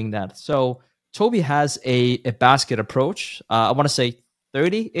are they doing that. So Toby has a basket approach. I want to say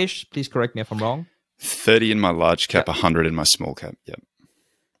 30-ish. Please correct me if I'm wrong. 30 in my large cap, 100 in my small cap. Yep.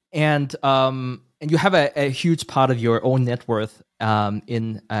 And you have a huge part of your own net worth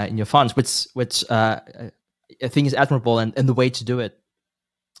in your funds, which I think is admirable and the way to do it.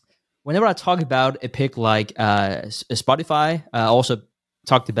 Whenever I talk about a pick like Spotify, I also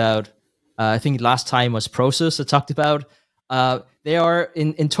talked about, I think last time was Process I talked about. They are,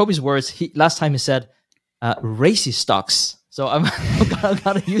 in Toby's words, last time he said, racy stocks. So I'm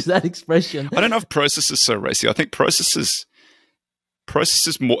going to use that expression. I don't know if Process is so racy. I think Process is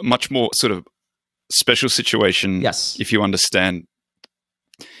much more sort of special situation. Yes. If you understand,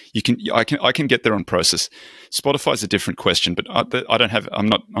 I can get there on Process. Spotify is a different question, but I'm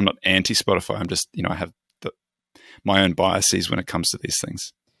not anti Spotify. I'm just, I have my own biases when it comes to these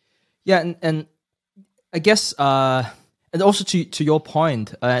things. Yeah. And I guess, and also to your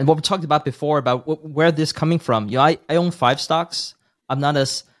point, and what we talked about before about where this coming from. I own 5 stocks. I'm not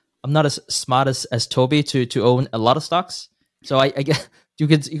as smart as Toby to own a lot of stocks. So I guess you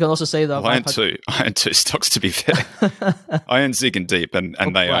can also say that. Well, I own two stocks, to be fair. I own Zig and Deep, and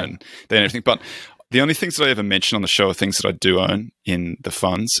they own everything. But the only things that I ever mention on the show are things that I do own in the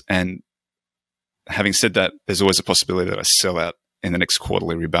funds. And having said that, there's always a possibility that I sell out in the next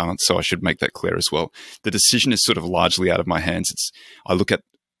quarterly rebalance. So I should make that clear as well. The decision is sort of largely out of my hands. I look at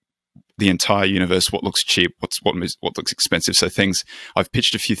the entire universe, what looks cheap, what looks expensive. So I've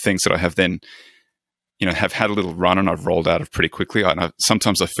pitched a few things that I have then, have had a little run and I've rolled out of pretty quickly.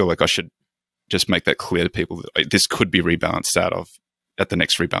 Sometimes I feel like I should just make that clear to people that this could be rebalanced out of at the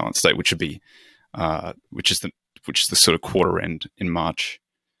next rebalance date, which would be, which is the sort of quarter end in March.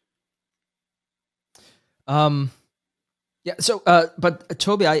 Yeah. So, but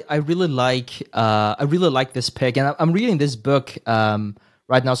Toby, I really like this pick, and I'm reading this book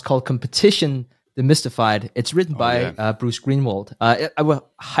right now. It's called Competition Demystified. It's written by Bruce Greenwald. I would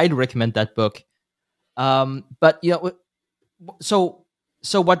highly recommend that book. But so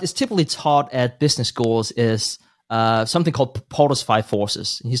what is typically taught at business schools is something called Porter's 5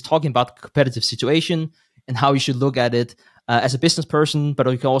 forces. And he's talking about the competitive situation and how you should look at it as a business person, but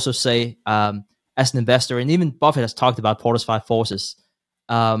you can also say as an investor. And even Buffett has talked about Porter's 5 forces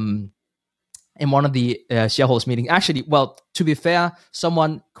in one of the shareholders meeting. Actually, well, to be fair,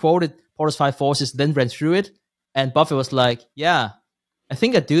 someone quoted Porter's 5 forces, then read through it, and Buffett was like, "Yeah, I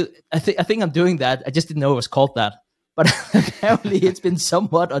think I do. I think I'm doing that. I just didn't know it was called that." But apparently it's been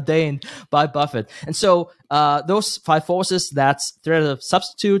somewhat ordained by Buffett. And so those 5 forces, that's threat of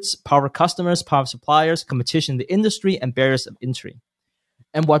substitutes, power of customers, power of suppliers, competition in the industry, and barriers of entry.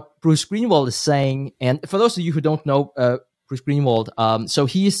 And what Bruce Greenwald is saying, and for those of you who don't know Bruce Greenwald, so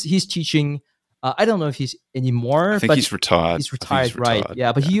he's teaching, I don't know if he's anymore. I think he's retired. He's retired, right?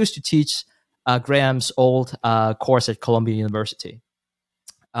 Yeah, but he used to teach Graham's old course at Columbia University.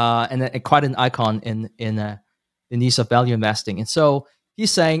 And quite an icon in the niche of value investing. And so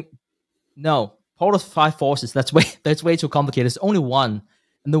he's saying, no, Porter's 5 forces, that's way too complicated. There's only one.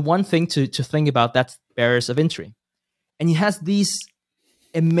 And the one thing to think about, that's barriers of entry. And he has these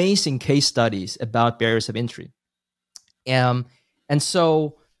amazing case studies about barriers of entry. And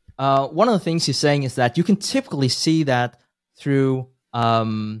so one of the things he's saying is that you can typically see that through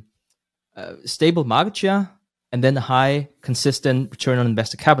stable market share, and then high consistent return on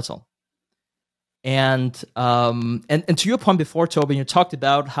invested capital. And to your point before, Toby, you talked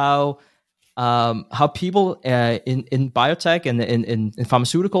about how people in biotech and in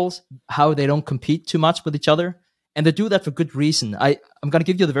pharmaceuticals, how they don't compete too much with each other, and they do that for good reason. I'm going to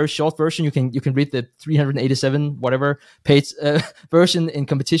give you the very short version. You can read the 387 whatever page version in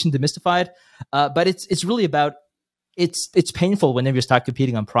Competition Demystified, but it's really about it's painful whenever you start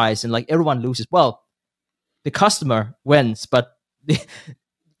competing on price and like everyone loses. Well, the customer wins, but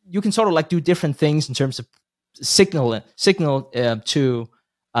you can sort of like do different things in terms of signal to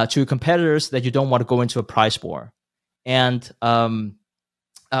competitors that you don't want to go into a price war, and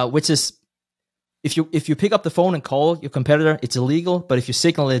which is if you pick up the phone and call your competitor, it's illegal. But if you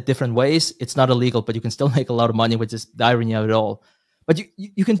signal it different ways, it's not illegal, but you can still make a lot of money, which is the irony of it all. But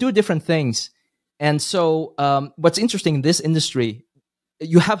you can do different things, and so what's interesting in this industry,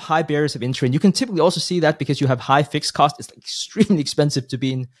 you have high barriers of entry, and you can typically also see that because you have high fixed costs. It's extremely expensive to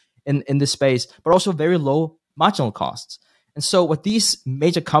be in this space, but also very low marginal costs. And so what these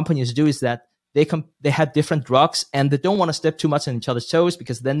major companies do is that they have different drugs, and they don't want to step too much on each other's toes,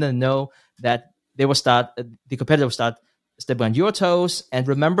 because then they know that the competitor will start stepping on your toes. And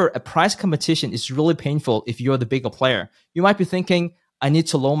remember, a price competition is really painful if you're the bigger player. You might be thinking, I need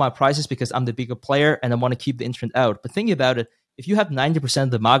to lower my prices because I'm the bigger player and I want to keep the entrant out. But thinking about it, if you have 90%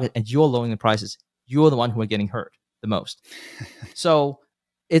 of the market and you're lowering the prices, you're the one who are getting hurt the most. So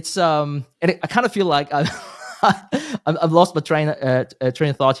it's and I kind of feel like I've lost my train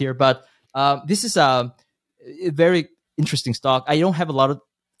of thought here, but this is a very interesting stock. I don't have a lot of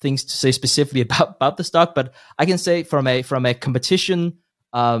things to say specifically about the stock, but I can say from a competition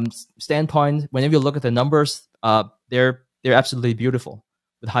standpoint, whenever you look at the numbers, they're absolutely beautiful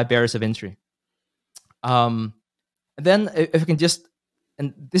with high barriers of entry. And then if you can just,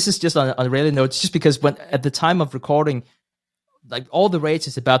 and this is just on a related note, just because when at the time of recording, like all the rage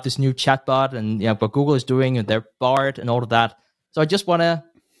is about this new chatbot and what Google is doing and their BART and all of that. So I just wanna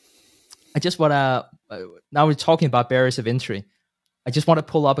now we're talking about barriers of entry. I just want to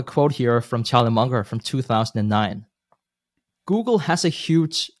pull up a quote here from Charlie Munger from 2009. Google has a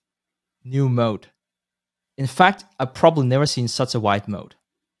huge new moat. In fact, I've probably never seen such a wide moat.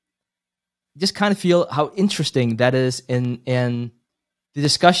 Just kind of feel how interesting that is in the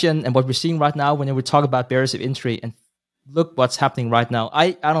discussion and what we're seeing right now when we talk about barriers of entry. And look what's happening right now.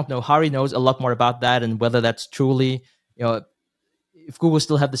 I don't know. Hari knows a lot more about that and whether that's truly, if Google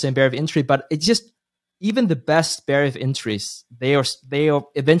still have the same barrier of entry, but it's just, even the best barrier of entries, they are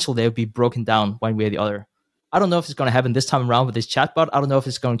eventually they'll be broken down one way or the other. I don't know if it's going to happen this time around with this chatbot. I don't know if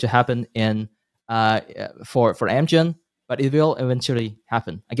it's going to happen in for Amgen, but it will eventually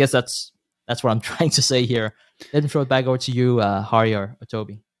happen. I guess that's what I'm trying to say here. Let me throw it back over to you, Hari or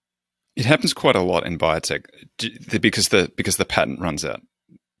Toby. It happens quite a lot in biotech because the patent runs out.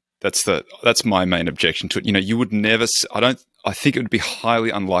 That's my main objection to it. You would never. I think it would be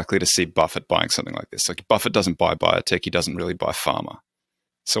highly unlikely to see Buffett buying something like this. Like Buffett doesn't buy biotech; he doesn't really buy pharma.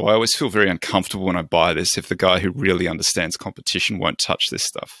 So I always feel very uncomfortable when I buy this if the guy who really understands competition won't touch this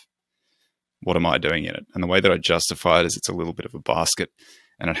stuff. What am I doing in it? And the way that I justify it is it's a little bit of a basket,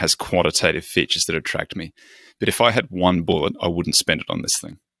 and it has quantitative features that attract me. But if I had one bullet, I wouldn't spend it on this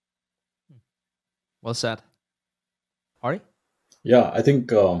thing. Well said. Hari? Yeah, I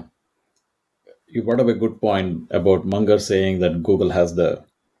think you brought up a good point about Munger saying that Google has the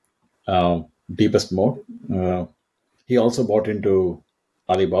deepest moat. He also bought into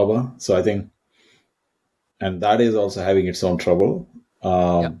Alibaba, so I think, and that is also having its own trouble.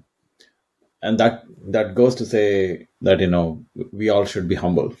 And that goes to say that we all should be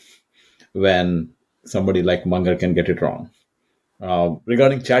humble when somebody like Munger can get it wrong.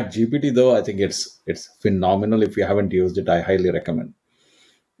 Regarding ChatGPT, though, I think it's phenomenal. If you haven't used it, I highly recommend.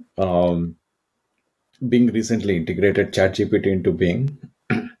 Bing recently integrated ChatGPT into Bing,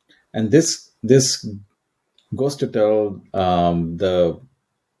 and this goes to tell the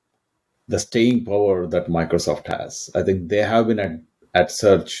staying power that Microsoft has. I think they have been at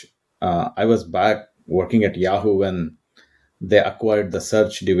search. I was back working at Yahoo when they acquired the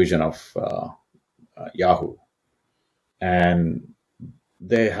search division of Yahoo, and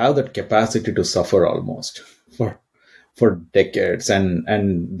they have that capacity to suffer almost for decades.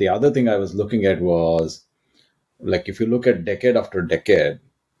 And the other thing I was looking at was, like, if you look at decade after decade,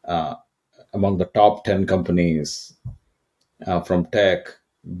 among the top 10 companies from tech,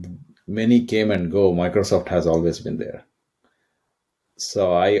 many came and go. Microsoft has always been there.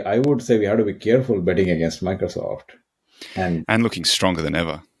 So I would say we have to be careful betting against Microsoft. And looking stronger than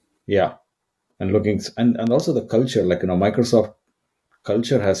ever. Yeah. And also the culture, Microsoft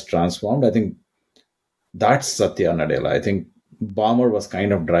culture has transformed. I think That's Satya Nadella. I think Balmer was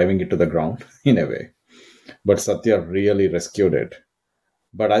kind of driving it to the ground in a way, but Satya really rescued it.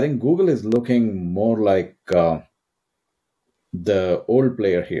 But I think Google is looking more like the old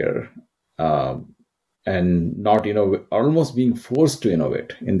player here, and not almost being forced to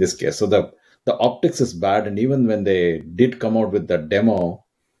innovate in this case. So the optics is bad, and even when they did come out with the demo,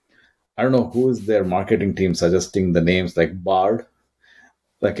 I don't know who is their marketing team suggesting the names like Bard,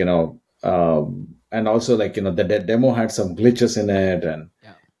 like and also like the demo had some glitches in it, and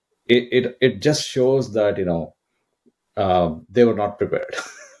Yeah. it just shows that they were not prepared.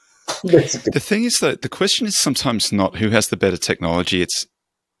 The thing is that the question is sometimes not who has the better technology. It's,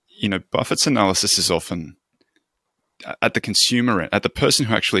 Buffett's analysis is often at the consumer end, at the person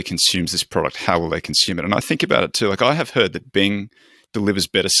who actually consumes this product. How will they consume it? And I think about it too. Like, I have heard that Bing delivers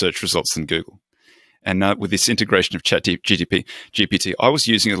better search results than Google. And now with this integration of ChatGPT, I was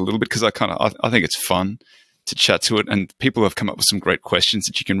using it a little bit because I think it's fun to chat to it, and people have come up with some great questions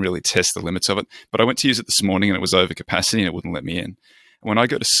that you can really test the limits of it. But I went to use it this morning and it was over capacity and it wouldn't let me in. And when I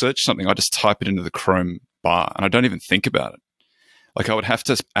go to search something, I just type it into the Chrome bar and I don't even think about it. Like, I would have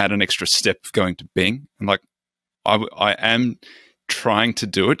to add an extra step of going to Bing, and like I am trying to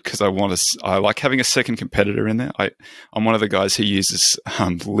do it because I like having a second competitor in there. I'm one of the guys who uses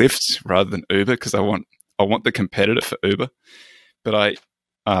Lyft rather than Uber because I want the competitor for Uber. But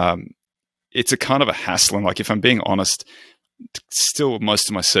it's a kind of a hassle. And like, if I'm being honest, still most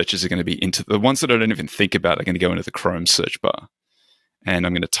of my searches are going to be into the ones that I don't even think about are going to go into the Chrome search bar, and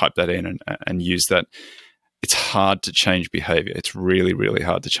I'm going to type that in and use that. It's hard to change behavior. It's really, really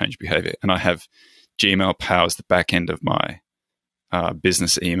hard to change behavior. And I have Gmail powers the back end of my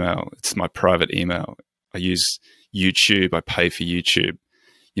business email. It's my private email. I use YouTube. I pay for YouTube.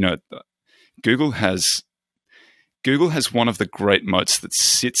 Google has one of the great moats that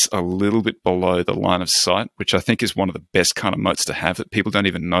sits a little bit below the line of sight, which I think is one of the best kind of moats to have, that people don't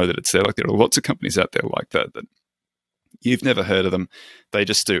even know that it's there. Like, there are lots of companies out there like that you've never heard of them. They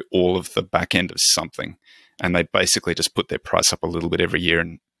just do all of the back end of something, and they basically just put their price up a little bit every year,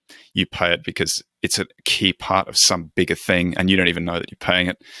 and you pay it because it's a key part of some bigger thing, and you don't even know that you're paying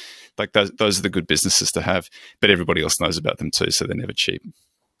it. Like, those are the good businesses to have, but everybody else knows about them too, so they're never cheap.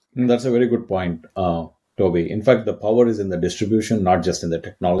 That's a very good point, Toby. In fact, the power is in the distribution, not just in the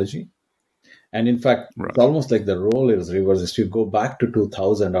technology. And in fact, Right. It's almost like the role is reversed. If you go back to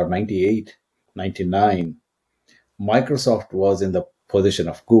 2000 or 98, 99, Microsoft was in the position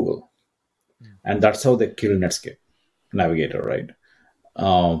of Google. And that's how they killed Netscape Navigator, right?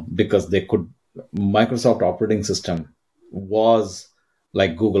 Because Microsoft operating system was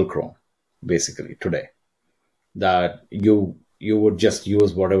like Google Chrome, basically, today. That you would just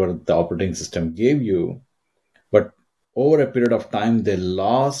use whatever the operating system gave you. But over a period of time, they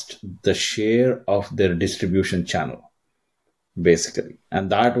lost the share of their distribution channel, basically. And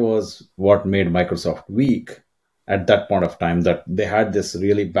that was what made Microsoft weak at that point of time, that they had this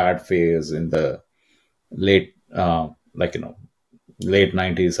really bad phase in the late 90s,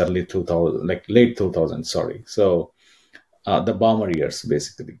 early 2000, like late 2000s, sorry. So the bomber years,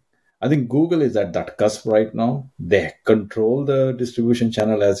 basically. I think Google is at that cusp right now. They control the distribution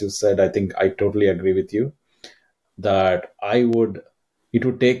channel, as you said. I think I totally agree with you that it would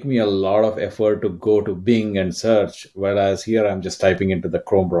take me a lot of effort to go to Bing and search, whereas here I'm just typing into the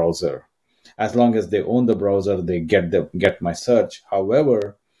Chrome browser. As long as they own the browser, they get my search.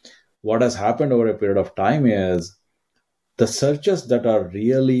 However, what has happened over a period of time is the searches that are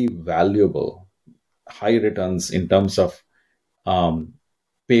really valuable, high returns in terms of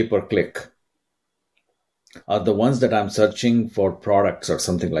pay per click, are the ones that I'm searching for products or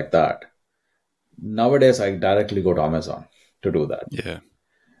something like that. Nowadays, I directly go to Amazon to do that. Yeah.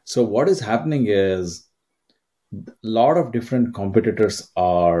 So what is happening is a lot of different competitors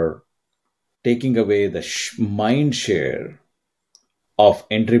are taking away the mind share of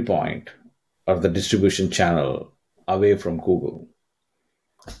entry point or the distribution channel away from Google.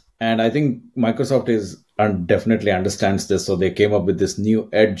 And I think Microsoft definitely understands this. So they came up with this new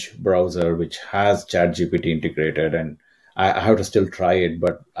Edge browser, which has ChatGPT integrated. And I have to still try it,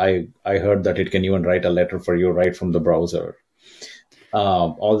 but I heard that it can even write a letter for you right from the browser.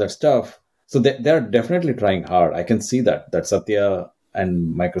 All that stuff. So they're definitely trying hard. I can see that Satya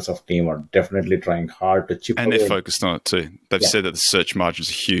and Microsoft team are definitely trying hard to chip away. And they're focused on it too. They've said that the search margins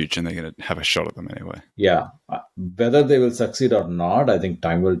are huge and they're going to have a shot at them anyway. Yeah. Whether they will succeed or not, I think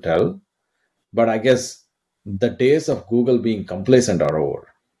time will tell. But I guess the days of Google being complacent are over,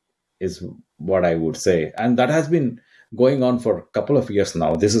 is what I would say. And that has been going on for a couple of years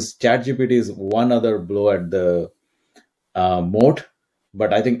now. ChatGPT is one other blow at the moat.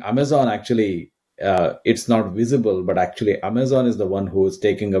 But I think Amazon actually it's not visible, but actually Amazon is the one who is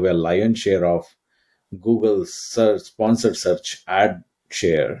taking away a lion's share of Google's sponsored search ad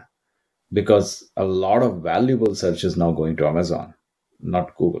share, because a lot of valuable search is now going to Amazon,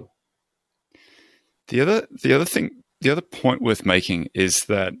 not Google. The other point worth making is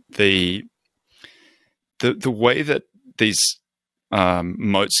that the way that these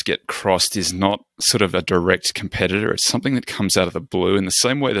moats get crossed is not sort of a direct competitor. It's something that comes out of the blue, in the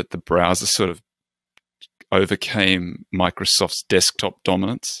same way that the browser sort of overcame Microsoft's desktop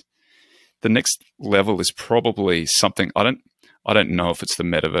dominance. The next level is probably something, I don't know if it's the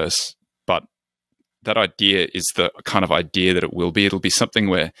metaverse, but that idea is the kind of idea that it will be. It'll be something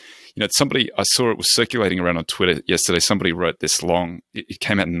where, somebody, I saw it was circulating around on Twitter yesterday. Somebody wrote this long, it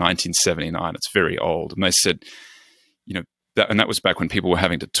came out in 1979. It's very old. And they said, that was back when people were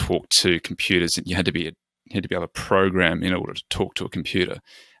having to talk to computers, and you had to be able to program in order to talk to a computer.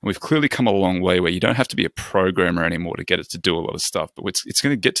 And we've clearly come a long way where you don't have to be a programmer anymore to get it to do a lot of stuff. But it's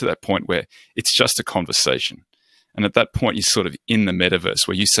going to get to that point where it's just a conversation. And at that point, you're sort of in the metaverse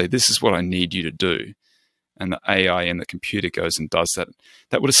where you say, this is what I need you to do. And the AI and the computer goes and does that.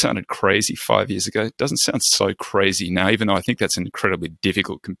 That would have sounded crazy 5 years ago. It doesn't sound so crazy now, even though I think that's an incredibly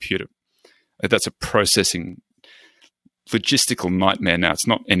difficult computer. That's a processing logistical nightmare now. It's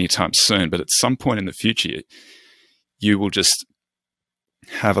not anytime soon, but at some point in the future, you will just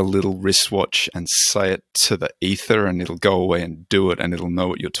have a little wristwatch and say it to the ether, and it'll go away and do it, and it'll know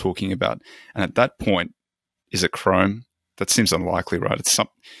what you're talking about. And at that point, is it Chrome? That seems unlikely, right?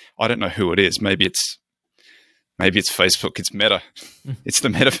 I don't know who it is. Maybe it's Facebook. It's Meta. It's the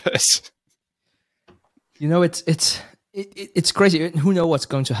metaverse. It's crazy. Who knows what's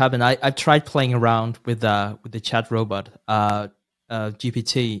going to happen? I tried playing around with the chat robot,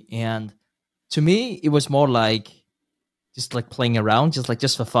 GPT, and to me it was more like just like playing around,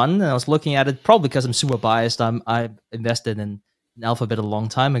 just for fun. And I was looking at it probably because I'm super biased. I invested in Alphabet a long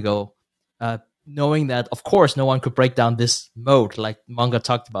time ago, knowing that of course no one could break down this moat like Manga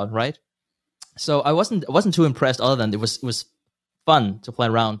talked about, right? So I wasn't too impressed, other than it was fun to play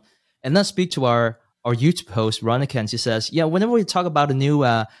around. And then speak to our YouTube host Ronica, and she says, yeah, whenever we talk about a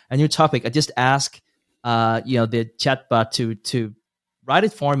new topic, I just ask the chatbot to write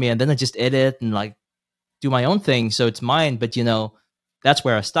it for me, and then I just edit and like do my own thing, so it's mine. But that's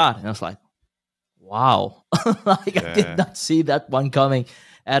where I start. And I was like, wow, I did not see that one coming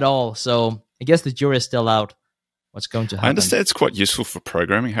at all. So I guess the jury is still out. What's going to happen? I understand it's quite useful for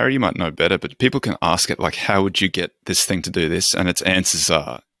programming. Harry, you might know better, but people can ask it like, how would you get this thing to do this? And its answers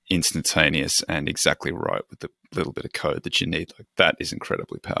are instantaneous and exactly right with the little bit of code that you need. Like, that is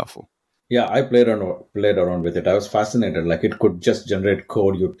incredibly powerful. Yeah, I played around with it. I was fascinated. Like, it could just generate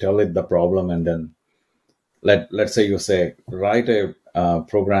code. You tell it the problem, and then let's say you say, write a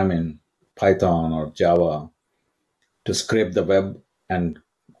program in Python or Java to scrape the web and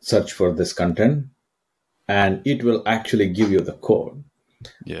search for this content, and it will actually give you the code.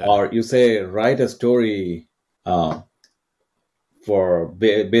 Yeah. Or you say, write a story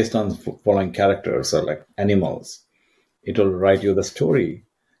based on following characters or like animals. It will write you the story.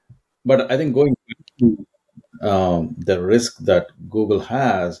 But I think going to the risk that Google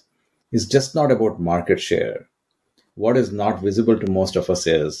has is just not about market share. What is not visible to most of us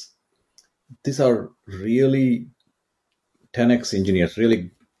is these are really 10x engineers,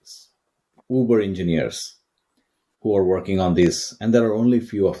 really uber engineers who are working on this. And there are only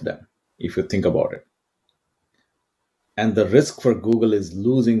few of them, if you think about it. And the risk for Google is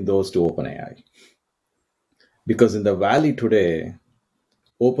losing those to OpenAI. Because in the Valley today,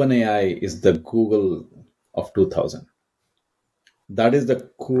 OpenAI is the Google of 2000. That is the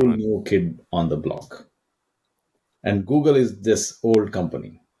cool new kid on the block. And Google is this old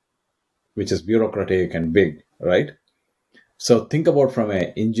company, which is bureaucratic and big, right? So think about from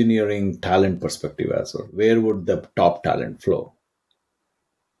an engineering talent perspective as well. Where would the top talent flow?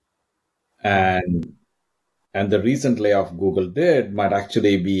 And the recent layoff Google did might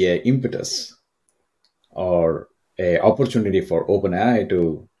actually be an impetus or an opportunity for OpenAI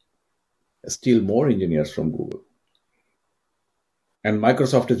to steal more engineers from Google. And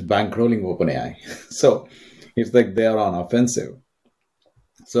Microsoft is bankrolling OpenAI. So it's like they're on offensive.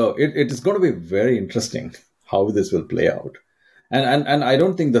 So it is going to be very interesting how this will play out. And I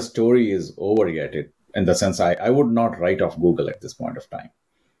don't think the story is over yet. In the sense, I would not write off Google at this point of time.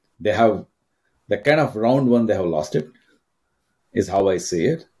 They have the kind of round one, they have lost it, is how I see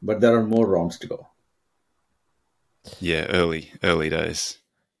it. But there are more rounds to go. Yeah, early days.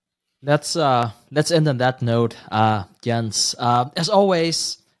 Let's end on that note, Jens. As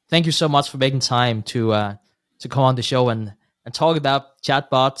always, thank you so much for making time to come on the show and talk about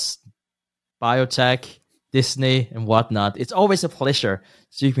chatbots, biotech, Disney, and whatnot. It's always a pleasure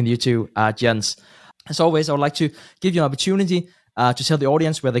speaking with you two, gents. As always, I would like to give you an opportunity to tell the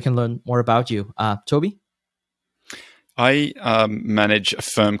audience where they can learn more about you. Toby? I manage a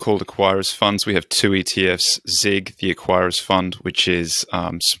firm called Acquirers Funds. We have 2 ETFs, ZIG, the Acquirers Fund, which is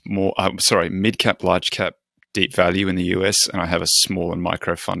mid-cap, large-cap, deep value in the US, and I have a small and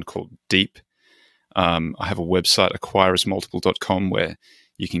micro fund called Deep. I have a website, acquirersmultiple.com, where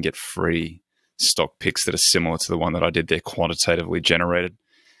you can get free stock picks that are similar to the one that I did there, quantitatively generated.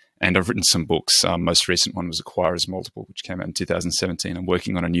 And I've written some books. Most recent one was Acquirers Multiple, which came out in 2017. I'm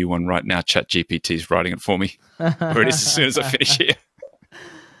working on a new one right now. ChatGPT is writing it for me. Where it is as soon as I finish here.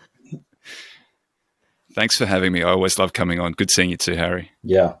 Thanks for having me. I always love coming on. Good seeing you too, Harry.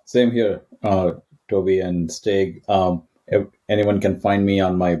 Yeah, same here, Toby and Stig. Anyone can find me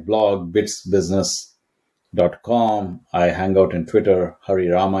on my blog, bitsbusiness.com. I hang out on Twitter. Hari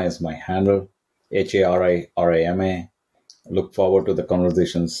Rama is my handle, HARIRAMA. Look forward to the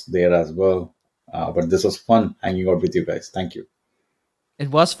conversations there as well. But this was fun hanging out with you guys. Thank you.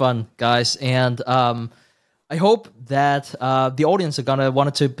 It was fun, guys. And I hope that the audience are going to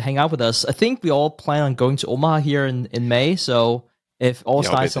want to hang out with us. I think we all plan on going to Omaha here in May. So if all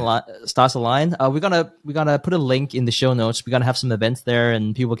stars align, we're gonna put a link in the show notes. We're going to have some events there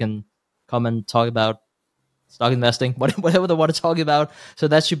and people can come and talk about stock investing, whatever they want to talk about. So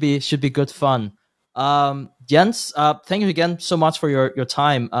that should be good fun. Jens, thank you again so much for your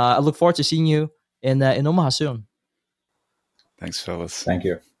time. I look forward to seeing you in Omaha soon. Thanks, fellas. Thank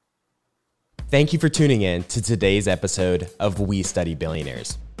you. Thank you for tuning in to today's episode of We Study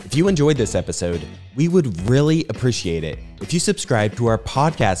Billionaires. If you enjoyed this episode, we would really appreciate it if you subscribe to our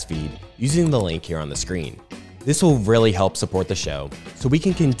podcast feed using the link here on the screen. This will really help support the show so we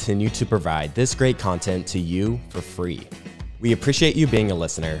can continue to provide this great content to you for free. We appreciate you being a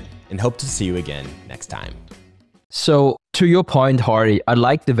listener and hope to see you again next time. So to your point, Hari, I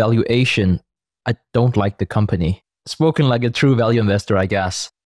like the valuation. I don't like the company. Spoken like a true value investor, I guess.